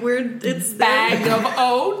 Yeah. It's bag of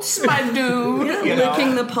oats, my dude. Yeah, you know?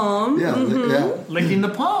 licking the palm. yeah, yeah. Licking the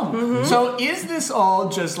palm. So is this all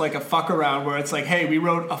just like a fuck around where it's like, hey, we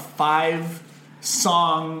wrote a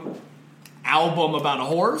 5-song album about a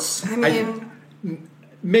horse? I mean,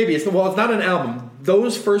 Maybe it's not an album.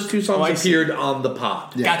 Those first two songs I see. appeared on the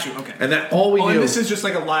pod. Yeah. Got you. Okay. And that all we and knew. this is just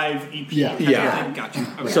like a live EP. Yeah. Yeah. Got you.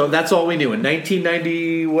 Okay. So that's all we knew. In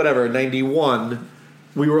 91,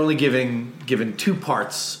 we were only given 2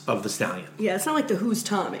 parts of the stallion. yeah, it's not like the Who's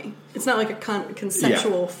Tommy. It's not like a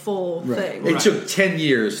conceptual full thing. It Right. took 10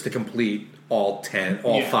 years to complete all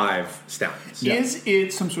Yeah. 5 stallions. Is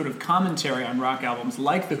it some sort of commentary on rock albums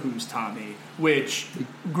like The Who's Tommy, which,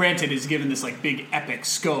 granted, is given this like big epic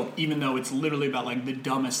scope, even though it's literally about like the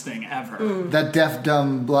dumbest thing ever, That deaf,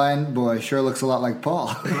 dumb, blind boy sure looks a lot like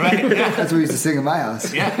Paul. right? Yeah, That's what we used to sing in my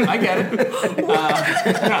house. yeah, I get it.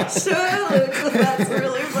 So that's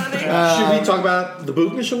really funny. Should we talk about the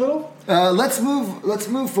Bootnish a little? Let's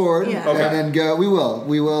move forward, Yeah. Okay. and then go. We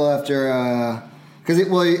will after because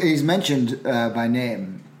he's mentioned by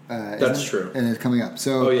name. That's isn't it? true. And it's coming up.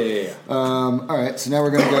 So, Oh, yeah. all right. So now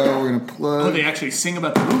we're gonna go. We're gonna plug. Oh, they actually sing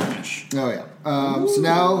about the Bootnish. Oh yeah. So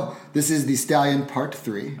now this is the Stallion Part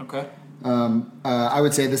 3. Okay. I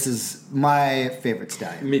would say this is my favorite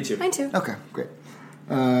Stallion. Me too. Mine too. Okay, great.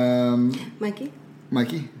 Mikey?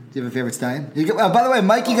 Mikey, do you have a favorite Stallion? By the way,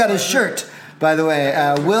 Mikey got his shirt. By the way,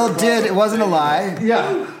 Will did. It wasn't a lie.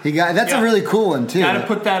 Yeah. He got. That's Yeah. a really cool one too. Got to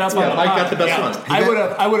put that up on Yeah, the Mike pod. got the best one. I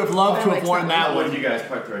would have loved to have Mike's worn not that one. You guys,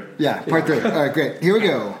 part 3. Yeah, Part 3. All right, great. Here we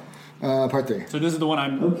go. Part 3. So this is the one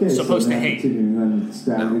I'm Okay, supposed so to now hate. continuing on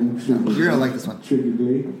Stallion. You're gonna like this one. Tricky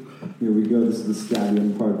Day. Here we go. This is the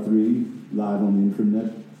Stallion Part 3, live on the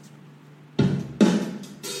internet.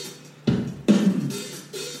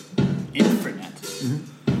 Infernet.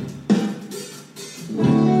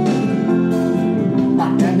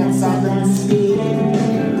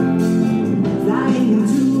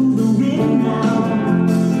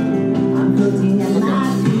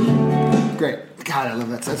 Great. God, I love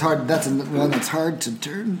that. That's hard. That's one that's hard to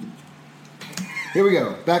turn. Here we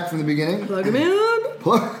go. Back from the beginning. Plug him in.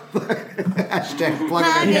 Hashtag plug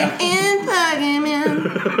Plug it in. him in. Plug him in.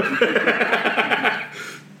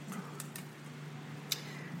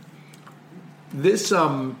 This,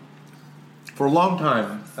 for a long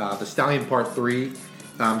time, the Stallion Part 3,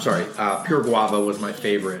 Pure Guava was my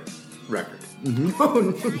favorite record.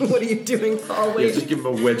 What are you doing, Paul? Yeah, Wait. just give him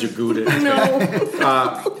a wedge of Gouda.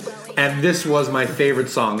 No. And this was my favorite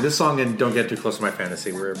song. This song and Don't Get Too Close to My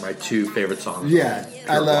Fantasy were my 2 favorite songs. Yeah, I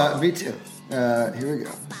Pure love. Guava. Me too. Here we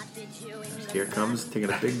go. Here it comes, taking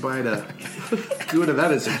a big bite of Gouda.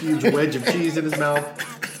 That is a huge wedge of cheese in his mouth.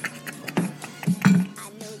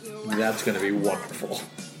 That's going to be wonderful.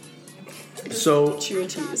 So, Chew and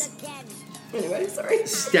cheese. Anyway, sorry.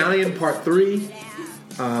 Stallion Part 3.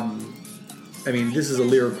 This is a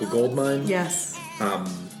lyrical goldmine. Yes.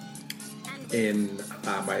 In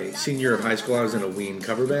my senior year of high school, I was in a Ween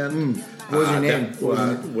cover band. What was your name?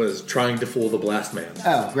 That was Trying to Fool the Blast Man.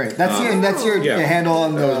 Oh, great. That's your handle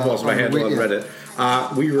on the. That was my on the handle on yeah.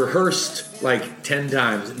 Reddit. We rehearsed like 10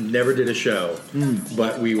 times, never did a show,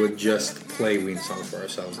 but we would just play Ween songs for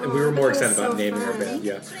ourselves, and we were more that is excited about so naming our fun. band.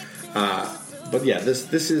 Yeah, but yeah,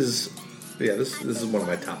 this is one of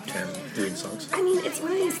my top 10 Ween songs. I mean, it's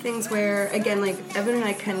one of these things where, again, like, Evan and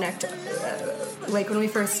I connect, like, when we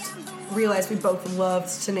first realized we both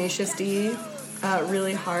loved Tenacious D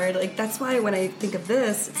really hard. Like, that's why when I think of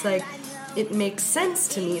this, it's like, it makes sense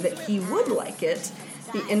to me that he would like it.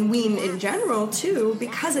 And Ween in general, too,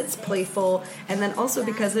 because it's playful, and then also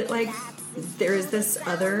because it, like, there is this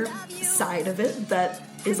other side of it that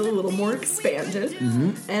is a little more expanded,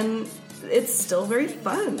 and it's still very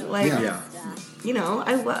fun. Like, Yeah. you know,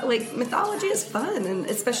 I love, like, mythology is fun, and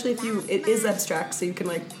especially if it is abstract, so you can,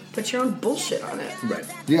 like, put your own bullshit on it. Right.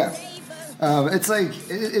 Yeah, it's like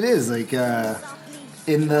it is like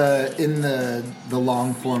in the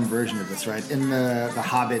long form version of this, right? In the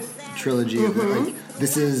Hobbit trilogy, of it, like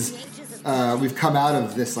this is we've come out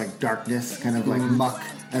of this like darkness, kind of like muck,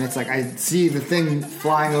 and it's like I see the thing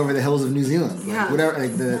flying over the hills of New Zealand, like Yeah. whatever,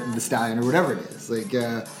 like the stallion or whatever it is. Like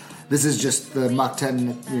this is just the Mach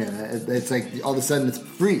 10. It's like all of a sudden it's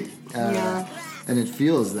free, and it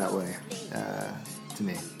feels that way to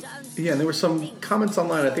me. Yeah, and there were some comments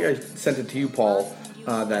online. I think I sent it to you, Paul,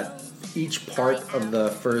 that each part of the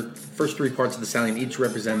first three parts of the stallion each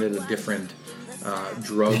represented a different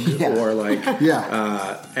drug or like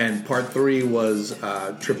and part 3 was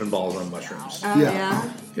tripping balls on mushrooms.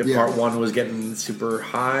 Yeah. Part 1 was getting super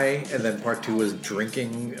high, and then part 2 was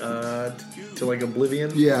drinking to like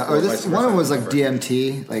oblivion. Yeah, or this vice one versa, was like whatever.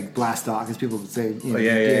 DMT, like blast off, as people would say.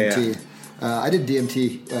 DMT. I did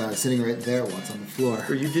DMT sitting right there once on the floor.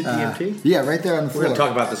 Or you did DMT? Yeah, right there on the floor. We're going to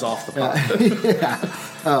talk about this off the pod.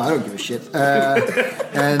 Oh, I don't give a shit.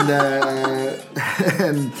 And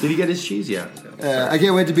Did he get his cheese? Yeah. I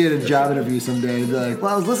can't wait to be at a job interview someday and be like,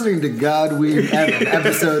 well, I was listening to God Weed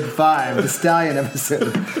episode 5, the Stallion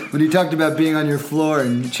episode, when you talked about being on your floor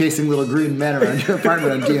and chasing little green men around your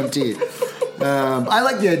apartment on DMT. I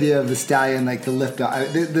like the idea of the stallion, like the lift off.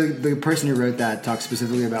 The person who wrote that talks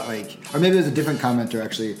specifically about like, or maybe it was a different commenter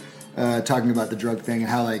actually talking about the drug thing and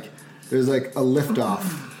how like there's like a lift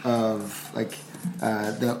off of like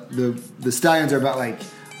the stallions are about like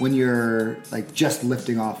when you're like just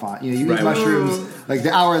lifting off on, you eat mushrooms. Like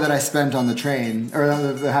the hour that I spent on the train, or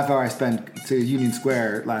the half hour I spent to Union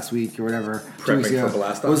Square last week or whatever, 2 weeks ago, for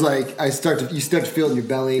blast off. was like you start to feel it in your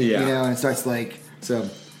belly, Yeah. and it starts like so.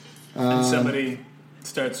 And somebody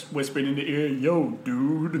starts whispering in the ear, "Yo,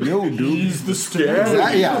 dude, Yo, dude. he's the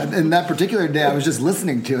stallion." And that particular day, I was just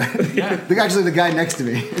listening to it. Yeah. Actually, the guy next to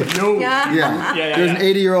me. Yo, Yeah. Yeah, there's an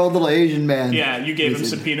 80-year-old little Asian man. Yeah, you gave him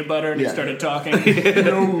some peanut butter and he Yeah. started talking.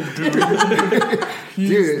 Yo, dude, he's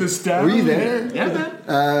Dude, the stallion. were you there? Yeah, man.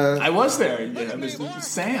 I was there. Yeah, it was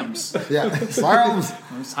Sam's. Yeah, Slams.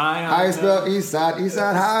 I was high on High the- spell, east side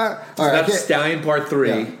high. All right, That's Stallion Part 3.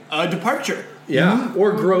 Yeah. Departure. Yeah.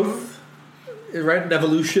 Or growth. Right? An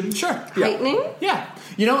evolution. Sure. Heightening? Yeah.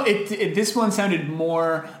 You know, this one sounded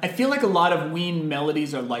more... I feel like a lot of Ween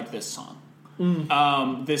melodies are like this song.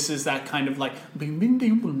 This is that kind of like...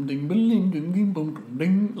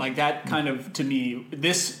 Like that kind of, to me...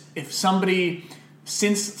 This, if somebody...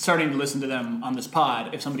 Since starting to listen to them on this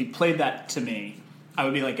pod, if somebody played that to me, I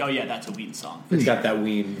would be like, oh yeah, that's a Ween song. It's got that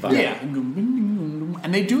Ween vibe. Yeah.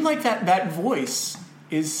 And they do like that voice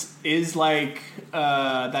is like...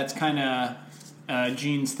 that's kind of...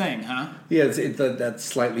 Gene's thing, huh? Yeah, it's that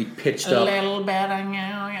slightly pitched A up. little bit, like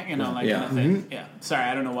kind of thing. Yeah. Sorry,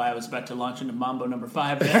 I don't know why I was about to launch into Mambo number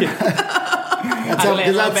 5 there. That's how, a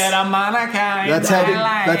little bit of Monica.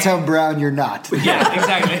 that's how brown you're not. Yeah,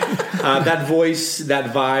 exactly. That voice,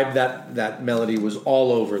 that vibe, that melody was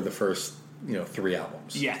all over the first 3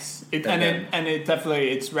 albums. Yes, it definitely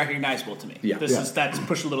it's recognizable to me. Yeah. That's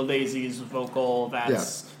Push a Little Daisy's vocal.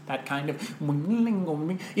 That's that kind of.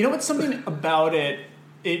 You know what's something about it?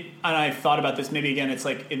 And I thought about this maybe again. It's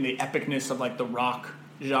like in the epicness of like the rock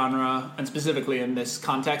genre, and specifically in this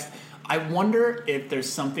context. I wonder if there's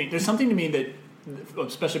something to me that,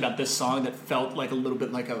 especially about this song, that felt like a little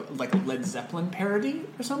bit like a Led Zeppelin parody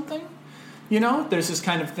or something. There's this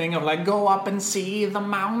kind of thing of like, go up and see the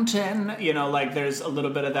mountain. Like there's a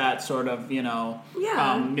little bit of that sort of,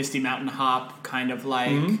 Misty Mountain Hop kind of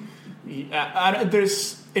like.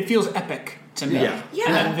 It feels epic to me. Yeah.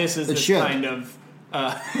 And this is this should. kind of.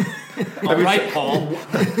 All right, Paul.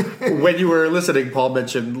 When you were listening, Paul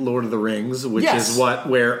mentioned Lord of the Rings, which Yes. is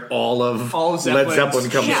where all of Led Zeppelin's Zeppelin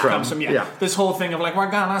comes shit from. Yeah. This whole thing of like, we're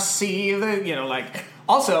gonna see the, like.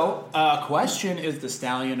 Also, question is the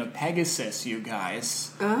Stallion of Pegasus, you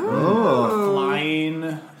guys. Oh.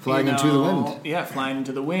 Flying into the wind. Yeah, flying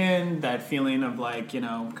into the wind. That feeling of like,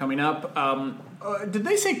 coming up. Did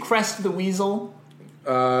they say crest the weasel?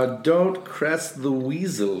 Don't crest the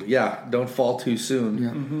weasel. Yeah, don't fall too soon.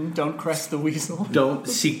 Yeah. Don't crest the weasel. Don't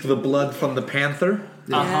seek the blood from the panther.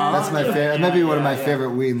 That's my favorite. That might be one of my favorite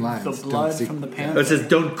Ween lines. The blood from the panther. It says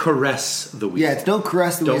don't caress the weasel. Yeah, it's don't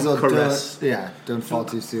caress the Don't weasel. caress. Don't fall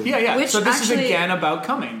too soon. Yeah. Which So this is actually- again about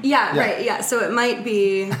coming. Yeah, Yeah. right. Yeah, so it might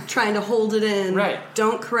be trying to hold it in. Right.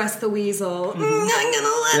 Don't caress the weasel. I'm gonna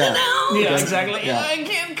let Yeah. it out. Yeah, exactly. Yeah. I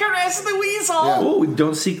can't caress the weasel. Yeah. Oh,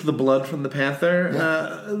 don't seek the blood from the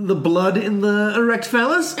panther. The blood in the erect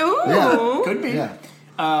phallus. Ooh. Yeah. Could be. Yeah.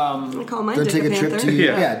 I call mine Don't Dick take a a trip Panther. to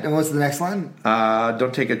Yeah. yeah. And what's the next line?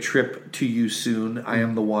 Don't take a trip to you soon. I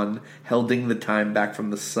am the one holding the time back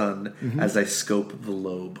from the sun as I scope the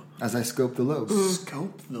lobe. as I scope the lobes.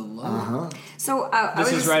 Scope the lobe. So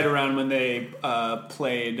This is right around when they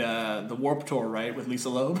played the Warped Tour, right, with Lisa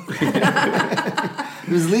Loeb.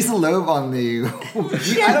 Was Lisa Loeb on the?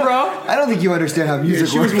 I don't think you understand how music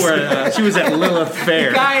She works. was she was at Lilith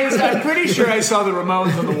Fair. Guys, I'm pretty sure I saw the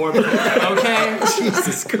Ramones on the Warped Tour. Okay.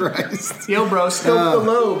 Jesus Christ. Yo, bro, scope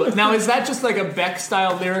the lobe. Now, is that just like a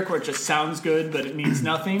Beck-style lyric where it just sounds good but it means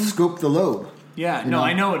nothing? Scope the lobe. Yeah, know?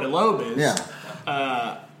 I know what a lobe is. Yeah.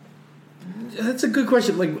 That's a good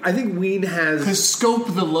question. Like, I think Ween has. Because scope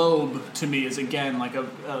the lobe to me is again like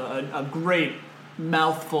a great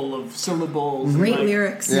mouthful of syllables. great like,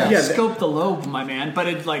 lyrics. Yeah. Yeah, Scope the lobe, my man. But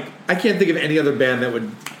it's like I can't think of any other band that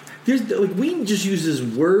would. There's like Ween just uses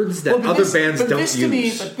words that but other this- bands but don't this use. To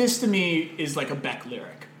me, but this to me is like a Beck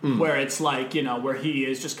lyric, where it's like where he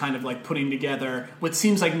is just kind of like putting together what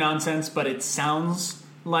seems like nonsense, but it sounds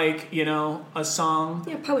like a song.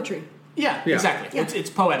 Yeah, poetry. Yeah, Yeah. exactly. Yeah. It's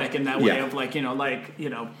poetic in that way Yeah. of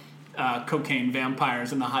cocaine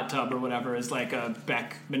vampires in the hot tub or whatever is like a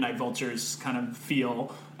Beck Midnight Vultures kind of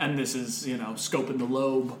feel, and this is scoping the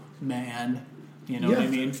lobe, man. You know what I Yeah.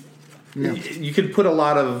 mean? You could put a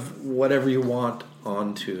lot of whatever you want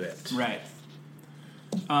onto it. Right.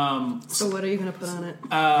 So what are you going to put on it?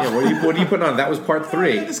 Yeah, what are you putting on? That was part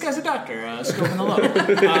 3. This guy's a doctor, scoping the lobe.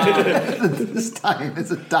 This time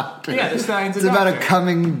it's a doctor. Yeah, this guy's a It's about a doctor.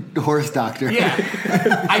 coming horse doctor. Yeah,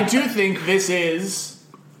 I do think this is.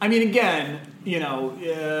 I mean, again,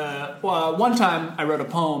 one time I wrote a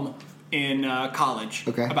poem in college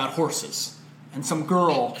Okay. about horses, and some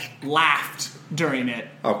girl laughed during it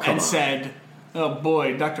Oh, come and on. said, "Oh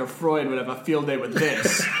boy, Dr. Freud would have a field day with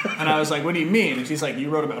this." And I was like, "What do you mean?" And she's like, "You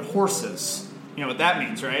wrote about horses. You know what that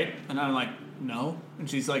means, right?" And I'm like, "No." And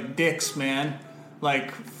she's like, "Dicks, man.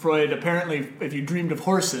 Like Freud. Apparently, if you dreamed of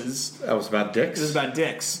horses, That was about dicks. it was about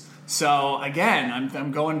dicks." So again,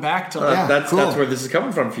 I'm going back to Yeah, that's cool. where this is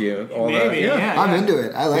coming from for you. All maybe yeah. I'm into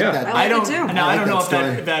it. I like Yeah. that. I like I don't. it too. Now I I like don't know that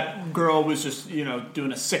if story. that girl was just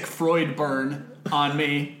doing a sick Freud burn on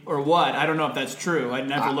me or what. I don't know if that's true. I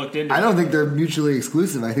never looked into. I it. don't think they're mutually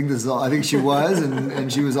exclusive. I think this is all. I think she was,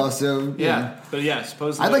 and she was also. you know. Yeah, but yeah,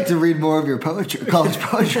 supposedly. I'd like to read more of your poetry, college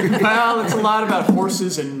poetry. Well, it's a lot about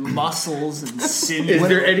horses and muscles and sinew. Is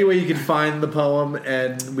there any way you can find the poem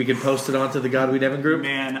and we can post it onto the God We Nevin group?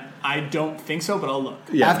 Man, I don't think so, but I'll look.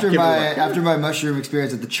 Yeah, after give it a look. after my mushroom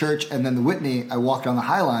experience at the church and then the Whitney, I walked on the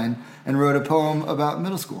High Line and wrote a poem about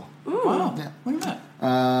middle school. Wow, Yeah. look at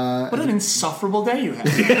that. What an insufferable day you had.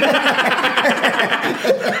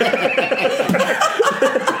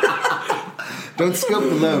 Don't scope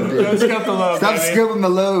the lobe, dude. Let's go up the low, Stop baby. scoping the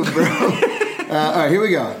lobe, bro. All right, here we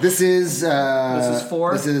go. This is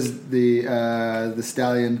 4? This is the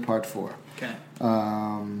Stallion Part 4. Okay.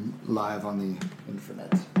 Live on the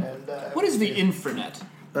Infernet. And, What is the infranet?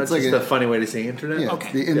 That's like just a- a funny way to say internet. yeah,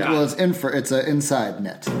 Okay. Well, it's it's an inside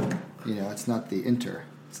net. It's not the inter.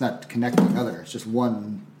 It's not connecting other. It's just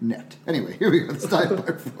one net. Anyway, here we go. The Stallion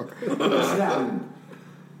Part 4.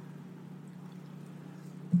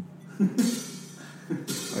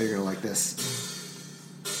 Oh, you're gonna like this.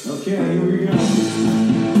 Okay, here we go. This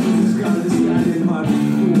is God, this guy in part 4.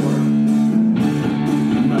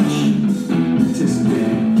 Much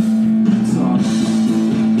anticipated song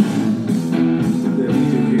that we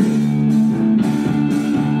do here.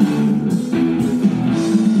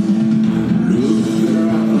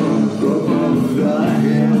 Look above the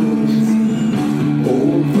hills,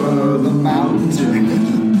 over the mountain.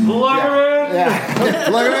 Yeah,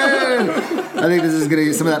 plug it in. I think this is gonna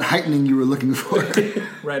get some of that heightening you were looking for.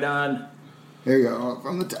 Right on. There you go,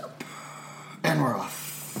 from the top, and we're off.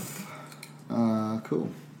 Cool.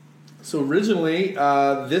 So originally,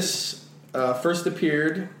 this first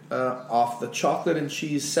appeared off the Chocolate and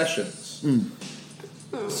Cheese Sessions.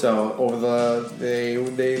 So over they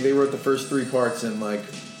wrote the first 3 parts in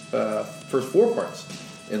first 4 parts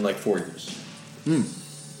in 4 years.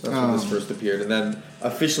 That's when this first appeared, and then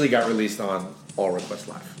officially got released on All Request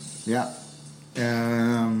Live. Yeah.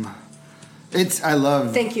 I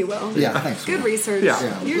love. Thank you, Will. Yeah, thanks. Good Will. research.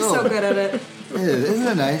 Yeah. You're so good at it. It is. Isn't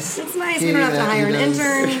it nice? It's nice. We don't have to hire an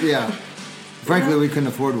intern. Yeah. Frankly, we couldn't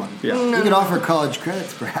afford one. Yeah. We could offer college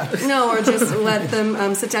credits, perhaps. No, or just let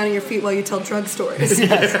them sit down at your feet while you tell drug stories.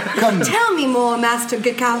 Come, Tell me more, Master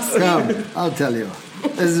Gakowski. come. I'll tell you.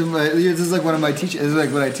 This is like one of my teachers. This is like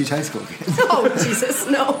when I teach high school kids. Oh, Jesus.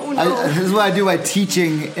 No, no. This is what I do by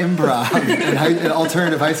teaching improv in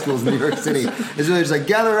alternative high schools in New York City. It's really just like,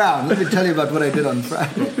 gather around. Let me tell you about what I did on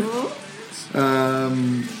Friday.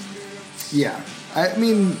 Yeah. I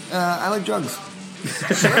mean, I like drugs.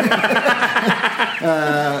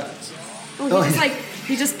 Oh,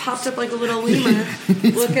 He just popped up like a little lemur.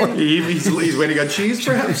 looking. He's waiting on cheese,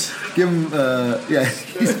 perhaps. Give him,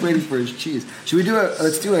 he's waiting for his cheese. Should we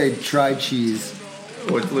let's do a tri cheese.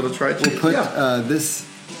 What little try cheese? We'll put this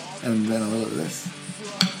and then a little of this.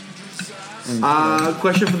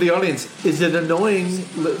 Question for the audience: is it annoying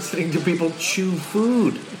listening to people chew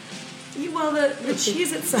food? Well, the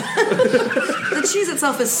cheese itself, the cheese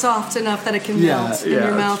itself is soft enough that it can melt in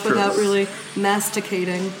your mouth without really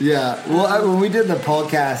masticating. Yeah. Well, when we did the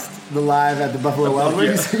podcast, the live at the Buffalo Wild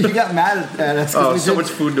Wings, you got mad at us. Oh, so much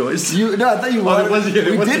food noise. I thought you wanted. We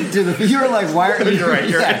didn't do the. You were like, "Why are you?" You're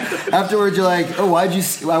right. Afterwards, you're like, "Oh, why'd you?"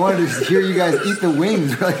 I wanted to hear you guys eat the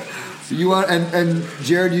wings. We're like, you want, and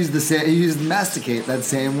Jared used he used masticate, that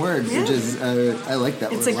same word, which is I like that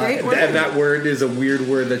word. It's a great word. And that word is a weird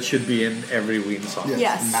word that should be in every Ween song.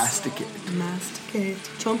 Yes. Masticate.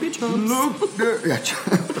 Chompy chomps.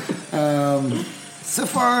 So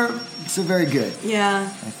far, so very good. Yeah.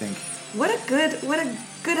 I think. What a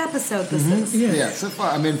good episode this is. Yeah. So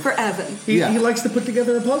far, I mean, For Evan. He likes to put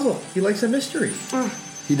together a puzzle. He likes a mystery.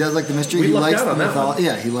 he does like the mystery. We He lucked likes out the on that mythology.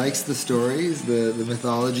 Yeah, he likes the stories, the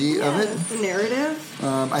mythology of it. The narrative.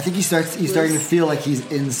 I think he's starting to feel like he's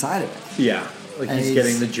inside of it. Yeah, like And he's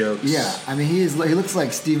getting the jokes. Yeah, I mean, he looks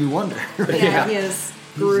like Stevie Wonder. Right? Yeah, he is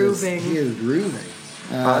grooving. He is grooving.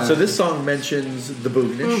 So this song mentions the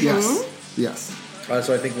Boognish. Yes.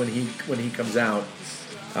 So I think when he comes out,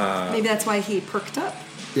 Maybe that's why he perked up.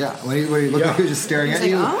 Yeah, when he looked like he was just staring He's at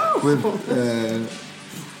you like, oh. with,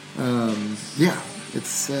 it's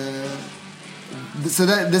so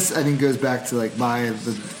that this I think goes back to like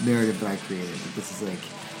the narrative that I created. That this is like,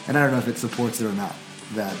 and I don't know if it supports it or not.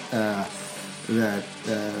 That the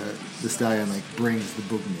stallion like brings the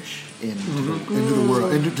Boognish into the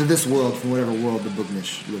world, into this world from whatever world the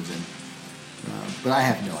Boognish lives in. But I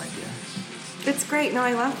have no idea. It's great. No,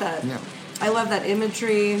 I love that. Yeah. I love that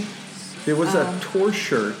imagery. there was a tour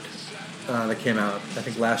shirt that came out, I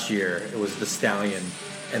think last year. It was the stallion,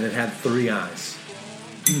 and it had 3 eyes.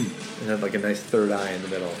 It had like a nice third eye in the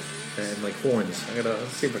middle, and like horns.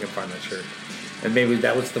 Let's see if I can find that shirt. And maybe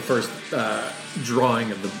that was the first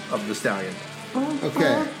drawing of the stallion.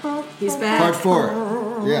 Okay, He's back. part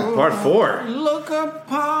 4. Yeah. Part 4. Look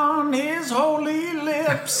upon his holy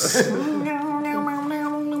lips.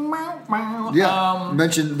 Yeah,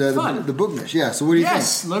 mentioned the Boognish. Yeah, so what do you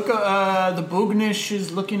Yes, look, the Boognish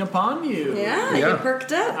is looking upon you. Yeah, you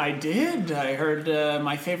perked up. I did. I heard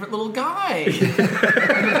my favorite little guy.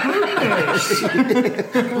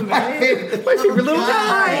 My favorite little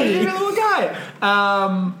guy. Favorite little guy.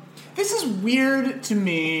 This is weird to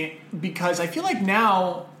me because I feel like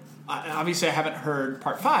now, obviously I haven't heard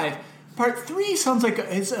part 5. Part 3 sounds like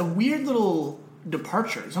it's a weird little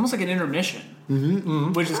departure. It's almost like an intermission.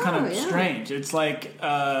 Which is kind of strange. It's like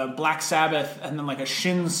Black Sabbath and then like a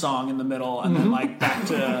Shins song in the middle and then like back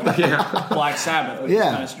to Black Sabbath, which is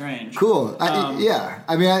kind of strange. Cool.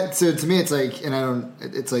 I mean, so to me, it's like, and I don't.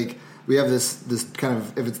 It's like we have this kind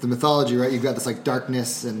of, if it's the mythology, right? You've got this like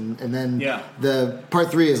darkness, and then the part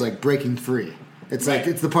 3 is like breaking free. It's like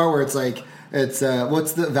it's the part where it's like. It's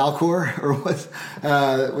what's the Valcor or what's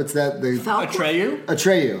that the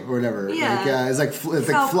Atreyu or whatever. Yeah, like, it's like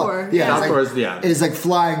Falcor. It's like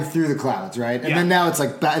flying through the clouds, right? And then now it's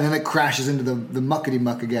like and then it crashes into the muckety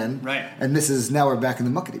muck again, right? And now we're back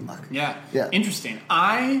in the muckety muck. Yeah. Interesting.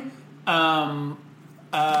 I'm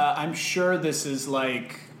sure this is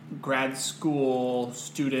like grad school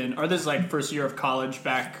student, or this is like first year of college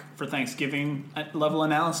back for Thanksgiving level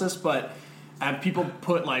analysis, but people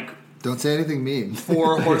put like. Don't say anything mean.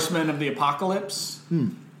 4 horsemen of the apocalypse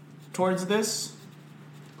towards this.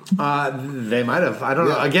 They might have. I don't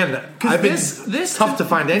know. Again, I've been tough to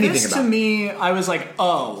find anything this about. To me, I was like,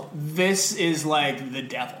 oh, this is like the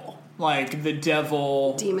devil. Like the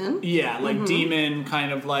devil. Demon? Yeah, like demon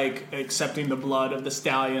kind of like accepting the blood of the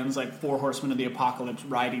stallions, like 4 horsemen of the apocalypse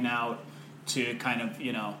riding out to kind of,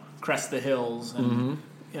 crest the hills and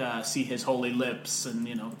see his holy lips and,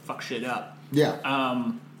 fuck shit up. Yeah.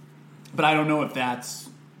 But I don't know if that's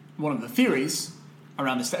one of the theories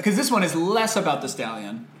around the stallion. Because this one is less about the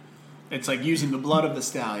stallion. It's like using the blood of the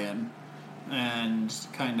stallion and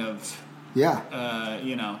kind of,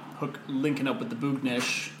 linking up with the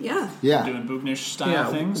Boognish. Yeah. Doing Boognish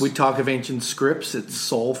style things. We talk of ancient scripts. It's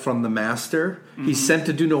soul from the master. He's sent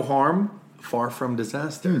to do no harm, far from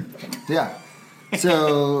disaster. Yeah.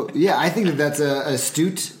 So, I think that's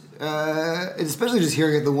astute, especially just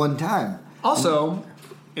hearing it the one time. Also...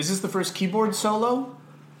 Is this the first keyboard solo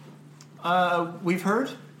we've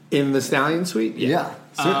heard? In the Stallion Suite? Yeah,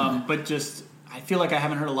 certainly. But just, I feel like I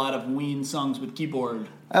haven't heard a lot of Ween songs with keyboard.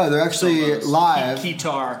 Oh, they're actually solos. live.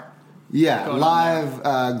 Keytar. Yeah, going on live.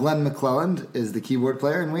 Glenn McClelland is the keyboard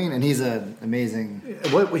player in Ween, and he's an amazing.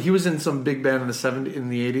 What he was in some big band in the '70s, in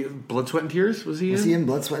the '80s. Blood, Sweat, and Tears was he? Was he in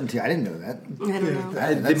Blood, Sweat, and Tears? I didn't know that. I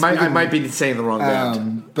don't know. I might be saying the wrong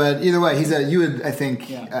band. But either way, he's a. You would, I think.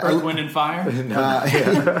 Yeah. Earth, Wind, and Fire.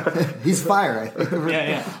 He's fire. I think.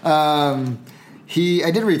 Yeah.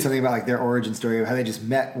 I did read something about like their origin story of how they just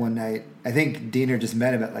met one night. I think Diener just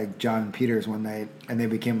met him at like John Peters one night, and they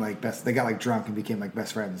became like best. They got like drunk and became like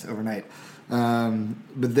best friends overnight.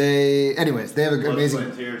 But they have an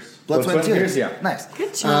amazing. Blood, Sweat, and Tears. Yeah, nice.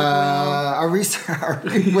 Good job,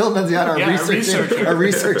 Will Menziano, our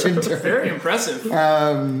research intern. Very impressive.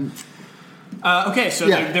 Okay, so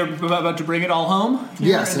Yeah. they're about to bring it all home.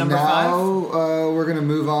 Yes, and number now 5. we're going to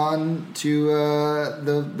move on to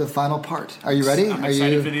the final part. Are you ready? I'm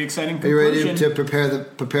excited for the exciting Are you conclusion. ready to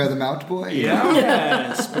prepare the mount, boy?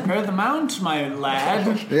 Yes, prepare the mount, my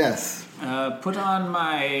lad. Yes. Put on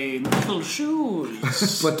my little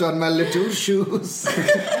shoes. Put on my little shoes.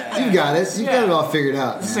 You got it. You got it all figured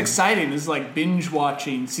out. This is Man. exciting. This is like binge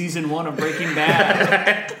watching season 1 of Breaking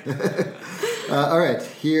Bad. All right,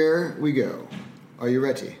 here we go. Are you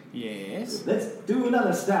ready? Yes. Let's do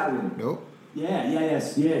another stallion. Nope.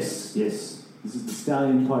 Yes. This is the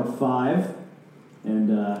stallion part 5,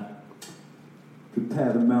 and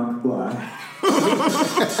prepare the mount, boy.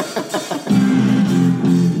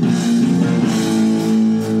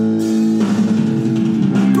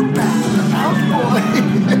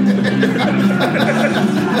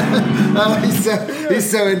 He's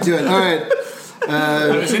so into it. All right.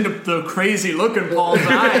 I was into the crazy look in Paul's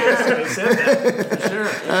eyes when he said that. For sure.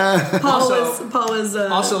 Paul was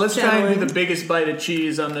Also, let's try and channeling. do the biggest bite of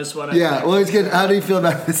cheese on this one. I Yeah, think. well, it's good. How do you feel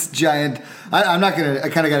about this giant? I'm not gonna. I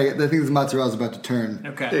kind of gotta. I think this mozzarella's about to turn.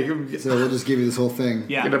 Okay. So we'll just give you this whole thing.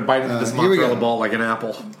 Yeah. Gonna bite into this here we mozzarella go. ball like an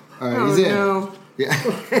apple. All right, Oh he's in. no! Yeah.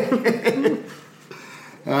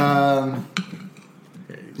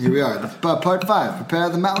 Here we are. Part 5. Prepare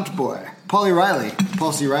the mount, boy. Paul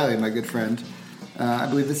C. Riley, my good friend. I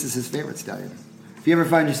believe this is his favorite stallion. If you ever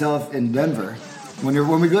find yourself in Denver, when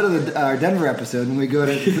we go to our Denver episode, when we go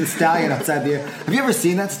to the stallion outside the air, have you ever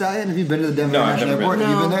seen that stallion? Have you been to the Denver No, I've International never Airport? been.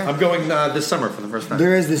 Have you No. been there? I'm going this summer for the first time.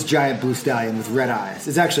 There is this giant blue stallion with red eyes.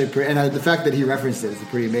 It's actually pretty, and the fact that he referenced it is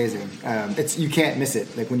pretty amazing. You can't miss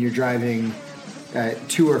it. Like when you're driving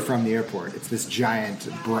to or from the airport, it's this giant,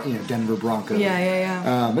 Denver Bronco.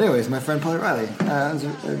 Yeah. But anyways, my friend Paul Riley,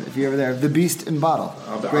 if you're ever there, the Beast in Bottle.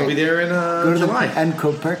 I'll be there in Go to July. and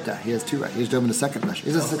Coperta. He has 2 right. He's opened a second restaurant.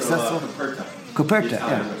 He's a successful. Coperta.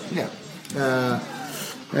 Yeah.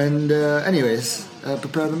 Anyways,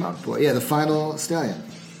 prepare the mount, boy. Yeah, the final stallion.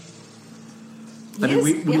 I mean,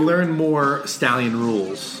 we Yeah. learn more stallion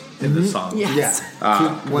rules in the song. Yes.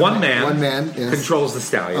 Yeah. One man yes. controls the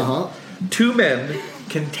stallion. Uh-huh. 2 men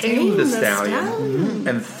can tame the stallion, stallion.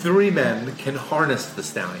 and 3 men can harness the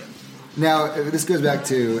stallion. Now, this goes back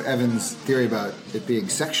to Evan's theory about it being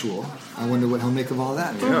sexual. I wonder what he'll make of all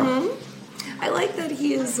that. Yeah. I like that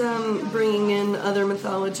he is bringing in other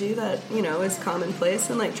mythology that is commonplace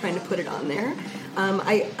and like trying to put it on there.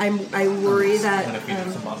 I worry that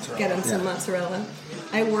get him some mozzarella.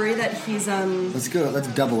 I worry that he's Let's go. Let's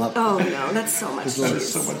double up. Oh no, that's so much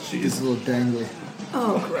cheese. It's a little dangly.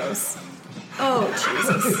 Oh gross. Oh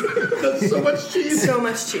Jesus. That's so much cheese. So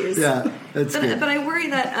much cheese. Yeah, that's good. But I worry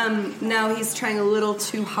that now he's trying a little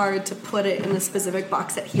too hard to put it in a specific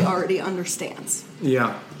box that he already understands.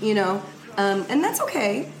 Yeah. And that's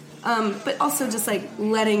okay. But also just like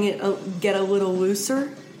letting it get a little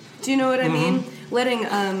looser. Do you know what I mean? Letting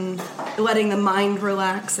the mind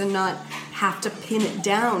relax and not have to pin it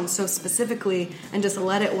down so specifically and just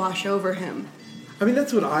let it wash over him. I mean,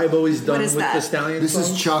 that's what I've always done What with is the that? stallion This song.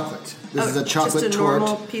 is chocolate. This is a chocolate just a torte.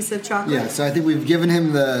 normal piece of chocolate. Yeah, so I think we've given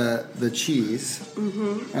him the cheese.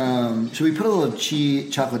 Mm-hmm. Should we put a little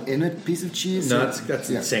chocolate in a piece of cheese? No, Or- that's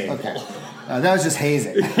insane. Okay. That was just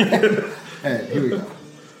hazing. All right, here we go.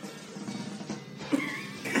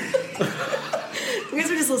 You guys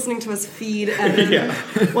are just listening to us feed Evan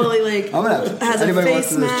while he I'm gonna. has a Anybody wants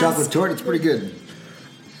face this mask. chocolate torte? It's pretty good.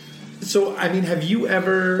 So, I mean, have you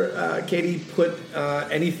ever, Katie, put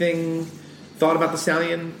thought about the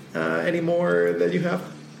stallion anymore that you have?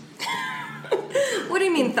 What do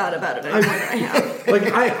you mean thought about it anymore than I have? Like,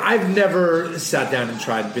 I've never sat down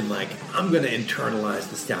and been like, I'm going to internalize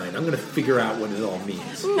the stallion. I'm going to figure out what it all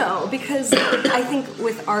means. No, because I think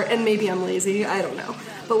with art, and maybe I'm lazy, I don't know.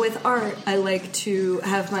 But with art, I like to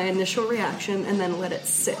have my initial reaction and then let it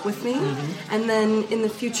sit with me. And then in the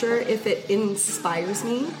future, if it inspires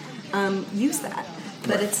me, use that.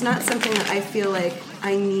 But it's not something that I feel like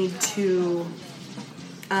I need to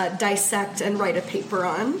dissect and write a paper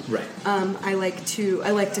on. Right. I like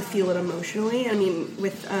to feel it emotionally. I mean,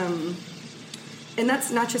 with and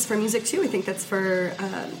that's not just for music too. I think that's for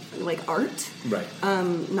like art, Right.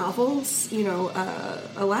 novels.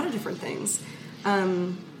 A lot of different things.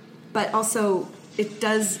 But also, it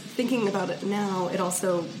does. Thinking about it now, it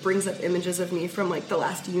also brings up images of me from like The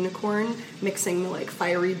Last Unicorn, mixing the like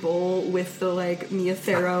fiery bull with the like Mia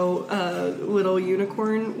Farrow little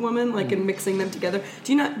unicorn woman, like and mixing them together.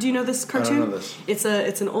 Do you know this cartoon? I don't know this.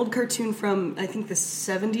 It's an old cartoon from I think the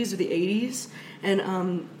 70s or the 80s, and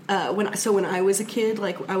when I was a kid,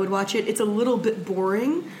 like I would watch it. It's a little bit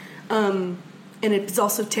boring. And it's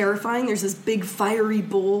also terrifying. There's this big fiery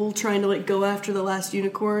bull trying to like go after the last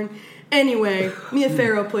unicorn. Anyway, Mia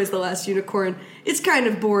Farrow plays the last unicorn. It's kind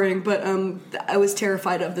of boring, but I was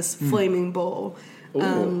terrified of this flaming bull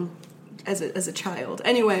as a child.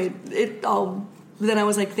 Anyway, then I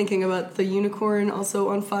was like thinking about the unicorn also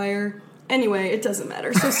on fire. Anyway, it doesn't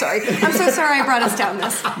matter. So sorry. I'm so sorry I brought us down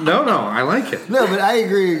this. No, I like it. No, but I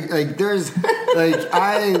agree. Like, there's, like,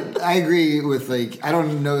 I agree with, like, I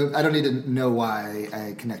don't need to know why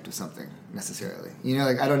I connect with something necessarily.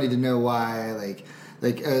 Like, I don't need to know why,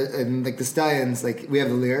 and like the Stallions, like, we have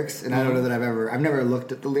the lyrics, and I don't know that I've never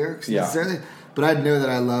looked at the lyrics necessarily, but I know that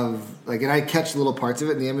I love, like, and I catch little parts of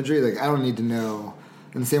it in the imagery. Like, I don't need to know.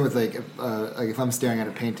 And the same with, like if I'm staring at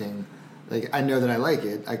a painting, like, I know that I like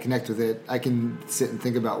it. I connect with it. I can sit and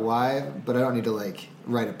think about why, but I don't need to, like,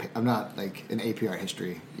 I'm not, like, an APR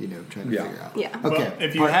history, trying to figure out. Yeah. Okay. Well,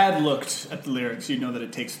 if you had looked at the lyrics, you'd know that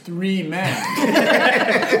it takes 3 men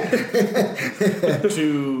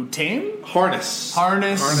to tame, harness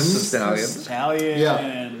the stallion.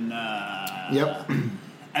 Yeah. Yep.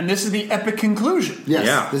 And this is the epic conclusion. Yes.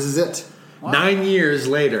 Yeah. This is it. Wow. 9 years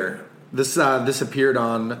later, this appeared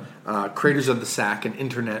on Craters of the Sack, an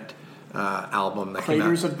internet album that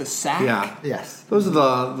Craters came out. of the Sack? Yeah. Yes. Those are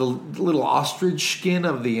the little ostrich skin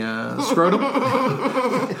of the scrotum.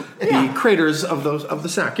 The craters of the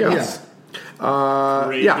sack, yes.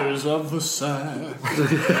 Craters of the Sack.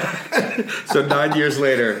 So 9 years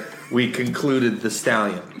later, we concluded The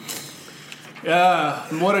Stallion.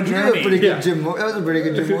 What a You did journey. a pretty good Jim. That was a pretty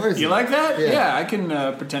good Jim Morrison. You like that? Yeah. Yeah, I can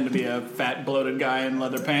pretend to be a fat, bloated guy in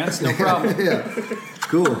leather pants. No problem. Yeah.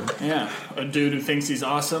 Cool. Yeah, a dude who thinks he's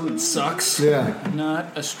awesome and sucks. Yeah.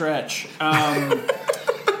 Not a stretch.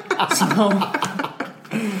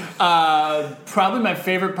 Probably my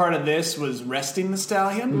favorite part of this was resting the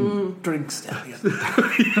stallion. Drink stallion.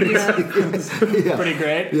 Yeah. Pretty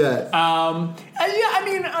great. Yeah. I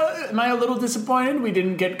mean, am I a little disappointed we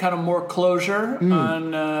didn't get kind of more closure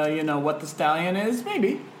on, what the stallion is?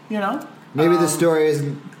 Maybe, Maybe the story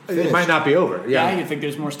isn't finished. It might not be over. Yeah, you think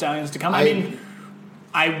there's more stallions to come? I mean,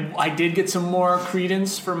 I did get some more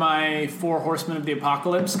credence for my 4 horsemen of the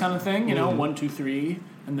apocalypse kind of thing, 1, 2, 3,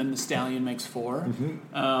 and then the stallion makes 4.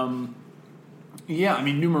 Yeah, I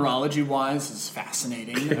mean, numerology-wise is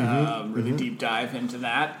fascinating. Really deep dive into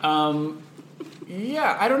that.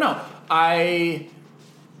 Yeah, I don't know.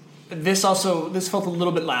 This felt a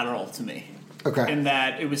little bit lateral to me. Okay. In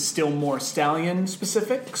that it was still more stallion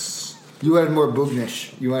specifics. You wanted more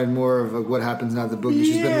Boognish. You wanted more of what happens now that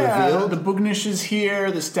Boognish has been revealed. The Boognish is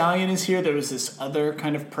here. The stallion is here. There was this other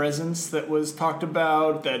kind of presence that was talked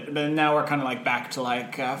about. But now we're kind of like back to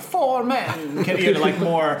like 4 men. Like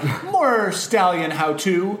more stallion how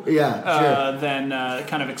to. Yeah, sure. Than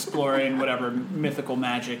kind of exploring whatever mythical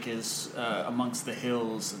magic is amongst the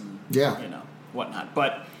hills and whatnot.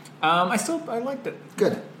 But I liked it.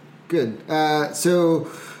 Good. So.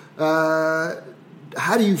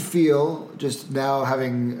 How do you feel just now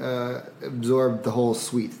having absorbed the whole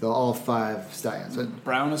suite, all 5 stallions?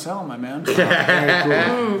 Brown as hell, my man.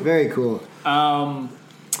 Very cool. You're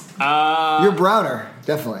Browner,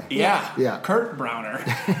 definitely. Yeah. Kurt Browner.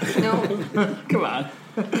 No. Come on.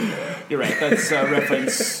 You're right. That's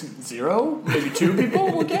reference 0, maybe 2 people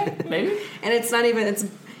will get, maybe. And it's not even.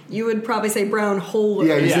 You would probably say Brown Holer.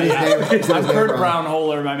 Yeah, you said his name. I'm Kurt Brown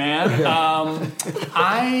Holer, my man.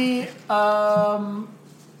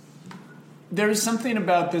 There's something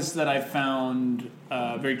about this that I found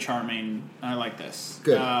very charming. I like this.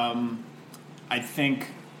 Good. I think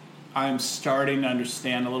I'm starting to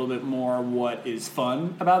understand a little bit more what is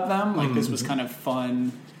fun about them. Like, this was kind of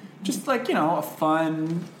fun. Just like, a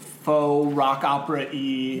fun, faux rock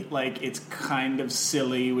opera-y. Like, it's kind of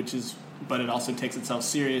silly, but it also takes itself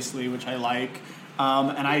seriously, which I like.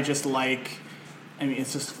 And I just like,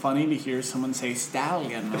 it's just funny to hear someone say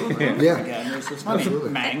stallion over and over again. It's just funny.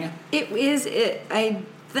 Mang. I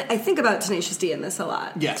think about Tenacious D in this a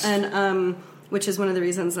lot. Yes. And which is one of the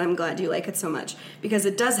reasons I'm glad you like it so much, because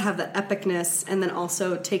it does have that epicness and then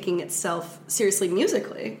also taking itself seriously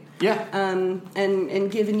musically. Yeah.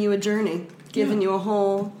 And giving you a journey, giving you a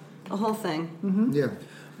whole thing. Yeah.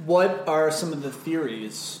 What are some of the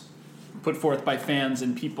theories put forth by fans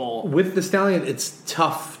and people? With the Stallion, it's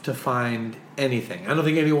tough to find anything. I don't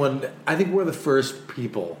think anyone. I think we're the first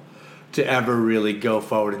people to ever really go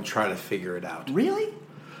forward and try to figure it out. Really?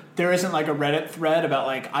 There isn't like a Reddit thread about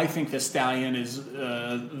like, I think the Stallion is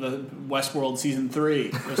the Westworld season 3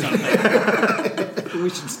 or something. We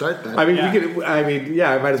should start that. I mean, Yeah. we could. I mean,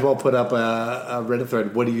 yeah, I might as well put up a Reddit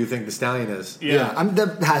thread. What do you think the Stallion is? Yeah.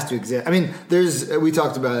 That has to exist. I mean, we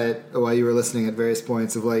talked about it while you were listening at various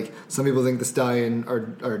points of like some people think the Stallion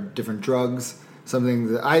are different drugs.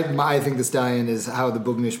 Something that I think the Stallion is how the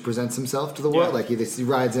Bugnish presents himself to the world. Yeah. Like he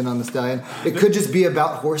rides in on the Stallion. It could just be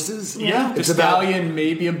about horses. Yeah, the It's about Stallion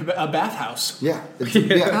may be a bathhouse. yeah.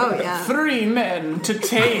 Yeah. Oh yeah. 3 men to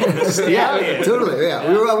tame the Stallion. Yeah, totally. Yeah,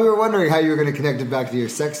 we were wondering how you were going to connect it back to your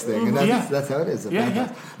sex thing, and that's how it is. Yeah,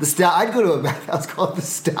 yeah. I'd go to a bathhouse called the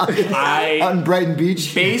Stallion I- out in Brighton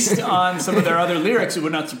Beach. Based on some of their other lyrics, it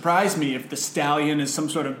would not surprise me if the Stallion is some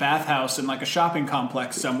sort of bathhouse in like a shopping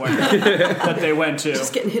complex somewhere that they went to.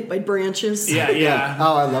 Just getting hit by branches. Yeah.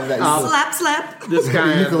 Oh, I love that. Slap, slap. This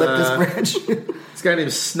guy, Eucalyptus branch. this guy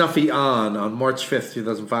named Snuffy on March 5th,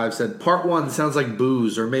 2005 said, Part 1 sounds like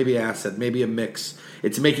booze or maybe acid, maybe a mix.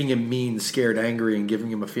 It's making him mean, scared, angry, and giving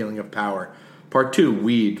him a feeling of power. Part 2,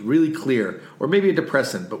 weed, really clear, or maybe a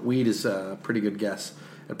depressant, but weed is a pretty good guess.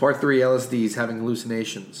 And Part 3, LSD is having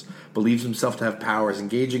hallucinations, believes himself to have powers,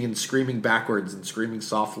 engaging in screaming backwards and screaming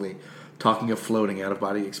softly, talking of floating,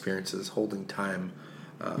 out-of-body experiences, holding time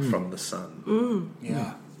from the sun.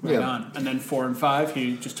 Yeah. Right on. And then 4 and 5,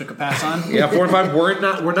 he just took a pass on. Yeah, 4 and 5 were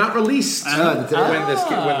not released Oh, when this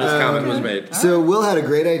comment was made. So Will had a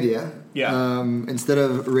great idea. Yeah. Instead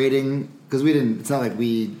of rating, because we didn't. It's not like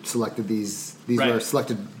we selected these. These Right. were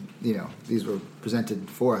selected. These were presented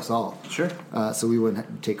for us all. Sure. So we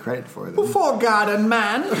wouldn't take credit for them. For God and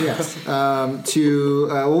man. Yes.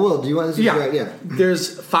 Will, do you want to? Yeah.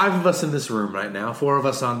 There's 5 of us in this room right now. 4 of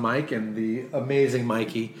us on mic, and the amazing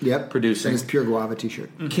Mikey Yep. producing. And his Pure Guava T-shirt.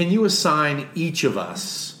 Can you assign each of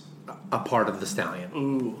us a part of the Stallion?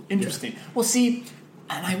 Ooh, interesting. Well, see,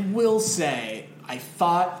 and I will say, I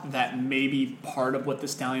thought that maybe part of what the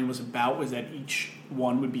Stallion was about was that each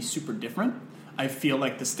one would be super different. I feel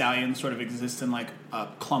like the Stallion sort of exists in like a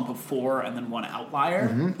clump of 4 and then one outlier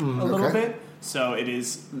a little Okay. bit. So it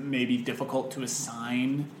is maybe difficult to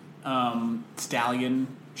assign Stallion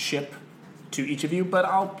ship to each of you, but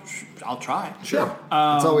I'll try. Sure.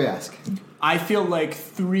 That's all we ask. I feel like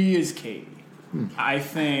 3 is Katie. I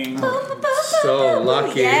think. So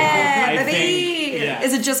lucky. Yeah, I baby. think- yeah.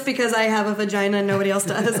 Is it just because I have a vagina and nobody else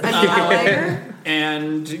does? I'm the outlier.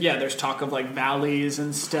 And yeah, there's talk of like valleys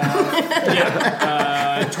and stuff.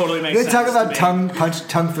 It totally makes They sense. talk about to me.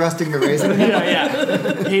 tongue thrusting the raisin.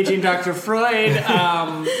 Yeah. Paging Dr. Freud.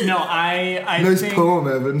 No, I Nice think. poem,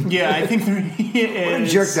 Evan. Yeah, I think 3 is. What a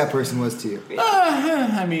jerk that person was to you.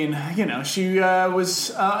 I mean, she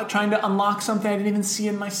was trying to unlock something I didn't even see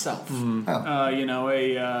in myself.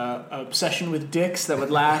 A obsession with dicks that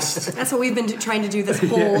would last. That's what we've been trying to do this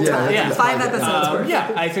whole time. yeah. 5 episodes worth.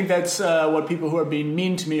 Yeah, I think that's what people who are being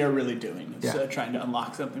mean to me are really doing. Is Yeah. trying to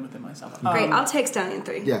unlock something within myself. Great. I'll take Stallion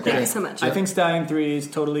 3. Yeah, Thank great. you so much. I think Stallion 3 is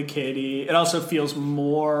totally Katie. It also feels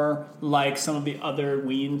more like some of the other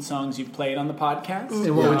Ween songs you've played on the podcast.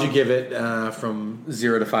 And what would you give it from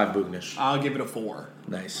 0 to 5 Bugnish? I'll give it a 4.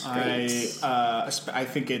 Nice. I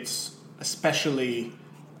think it's especially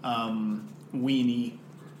Weenie.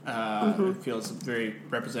 It feels very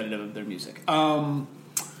representative of their music. Can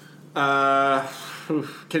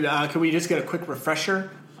we just get a quick refresher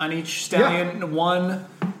on each Stallion? Yeah. 1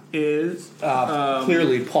 is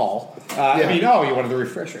Clearly, Paul. You wanted the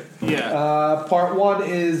refresher. yeah. Part 1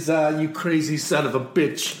 is you crazy son of a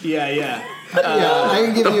bitch. Yeah. Yeah, I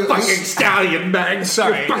can give you. Fucking Stallion, man.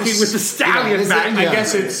 Sorry. You're fucking with the Stallion, Yeah, man. I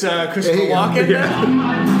guess it's Christopher There you go. Walken.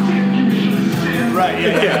 Right.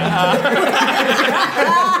 Yeah.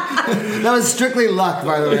 That was strictly luck,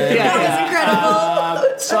 by the way. Yeah. That was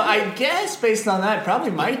incredible. So I guess based on that,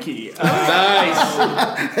 probably Mikey. Nice.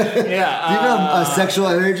 Do you have a sexual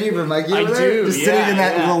energy for Mikey I over there? do. Just sitting in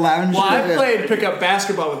that little lounge. Well, I Yeah. played pickup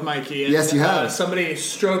basketball with Mikey. And, Yes, you have. Somebody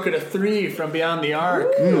stroking a 3 from beyond the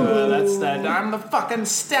arc. That's that. I'm the fucking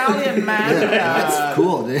Stallion, man. That's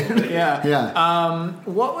cool, dude. Yeah. Yeah.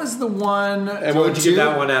 What was the one? And what would you give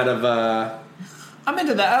that one out of I'm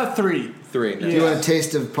into that. 3. 3? Do you want a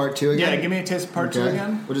taste of part 2 again? Yeah, give me a taste of part 2 Okay.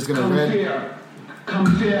 again. We're just gonna Come read. here.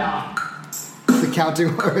 Come here. the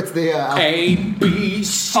counting, or it's the A, B,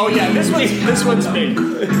 C. Oh yeah, this one's me.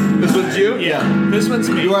 This one's you? Yeah, this one's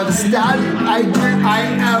me. You are the stallion. I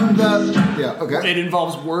am the. Yeah. Okay. It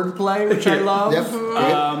involves wordplay, which I love. Yep.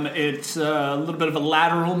 It's a little bit of a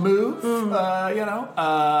lateral move,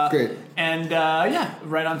 Great. And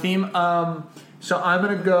right on theme. So I'm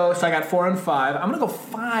gonna go. So I got 4 and 5. I'm gonna go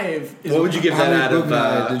 5. What would you give How that many out of?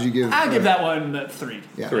 Boognai did you give? I'll give that one 3.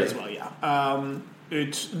 Yeah. As well. Yeah.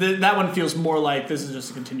 That one feels more like this is just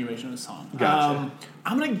a continuation of the song. Gotcha.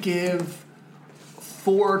 I'm gonna give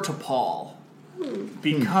 4 to Paul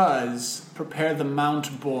because Prepare the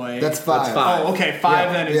Mount Boy. That's 5. That's 5. Oh, okay.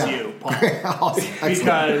 5 then is Yeah. you, Paul. Awesome. Excellent.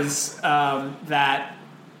 Because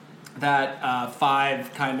that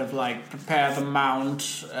 5 kind of like prepare the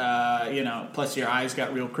mount, plus your eyes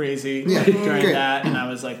got real crazy during great. that, and I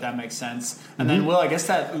was like, that makes sense. And then, Will, I guess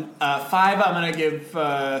that 5 I'm gonna give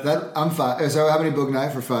That I'm 5. So how many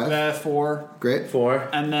Boognai for 5? 4, Great. 4.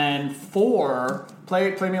 and then 4.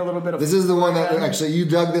 Play me a little bit of. This is the one that again. actually you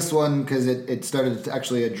dug this one because it started to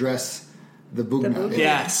actually address the Boognai.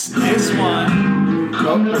 Yes, this one.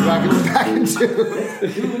 Oh, we're back into.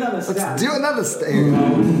 Do another stab. Do another stage.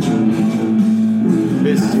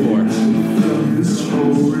 This is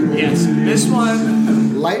 4. Yes, this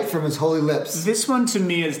one. Light from his holy lips. This one to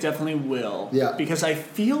me is definitely Will. Yeah. Because I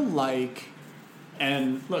feel like,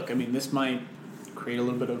 and look, I mean, this might create a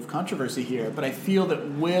little bit of controversy here, but I feel that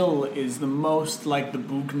Will is the most like the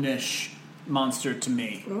Boognish monster to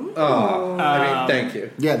me. Oh, I mean, thank you.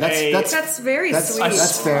 Yeah, That's very that's sweet.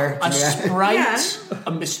 that's fair. A sprite, Yeah.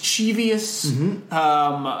 a mischievous,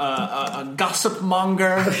 a gossip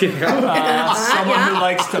monger, someone who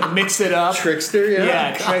likes to mix it up. Trickster, yeah.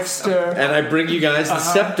 Yeah, trickster. And I bring you guys the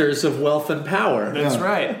scepters of wealth and power. That's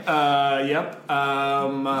right. Yep.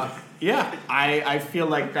 I feel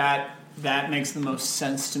like that makes the most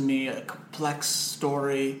sense to me. A complex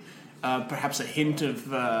story, perhaps a hint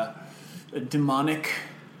of a demonic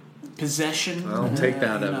possession. I'll take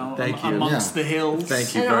that. Thank you. Amongst the hills.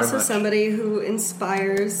 Thank you and very also much. somebody who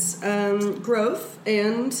inspires growth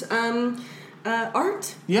and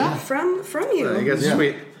art. Yeah. From you. I guess Yeah.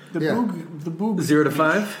 sweet. The boog. 0 to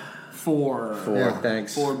 5? 4. 4. Yeah.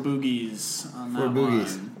 Thanks. 4 boogies on that 4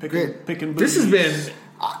 boogies. one. Great. Picking boogies. This has been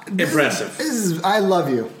impressive. I love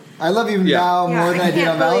you. I love you now Yeah, more than I did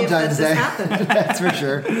on can't believe Valentine's that Day. this happened. That's for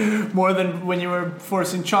sure. more than when you were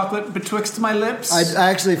forcing chocolate betwixt my lips. I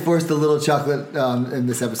actually forced a little chocolate in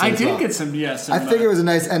this episode. I as did well. get some. Yes. I figured it was a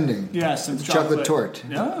nice ending. some chocolate torte.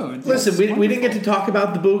 No. Listen, we didn't get to talk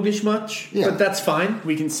about the Boognish much, Yeah. but that's fine.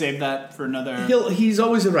 We can save that for another. He's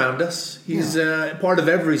always around us. He's part of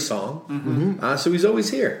every song, so he's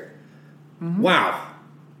always here. Wow.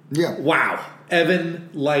 Yeah. Wow. Evan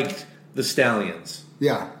liked the Stallions.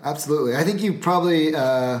 Yeah, absolutely. I think you probably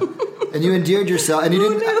and you endeared yourself, and you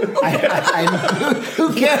didn't. I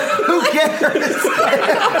who cares? Who cares?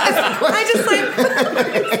 I just like,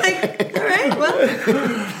 all right, well,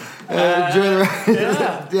 Enjoy the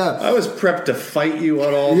rest. Yeah. I was prepped to fight you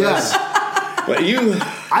on all Yeah. this. But you...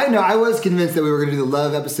 I know. I was convinced that we were going to do the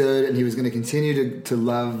love episode, and he was going to continue to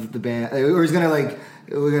love the band, or he's going to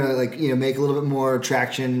we're gonna make a little bit more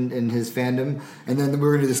traction in his fandom, and then we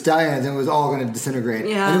were gonna do the Stallions, and it was all gonna disintegrate.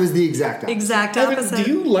 Yeah. And it was the exact opposite. exact Evan, opposite.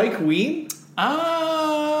 do you like Ween?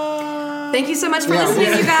 Thank you so much for Yeah.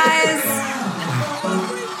 listening, you guys.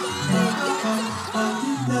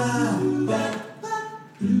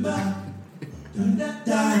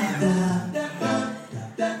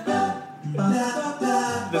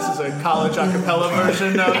 This is a college a cappella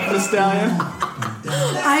version of The Stallion.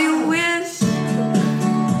 I wish.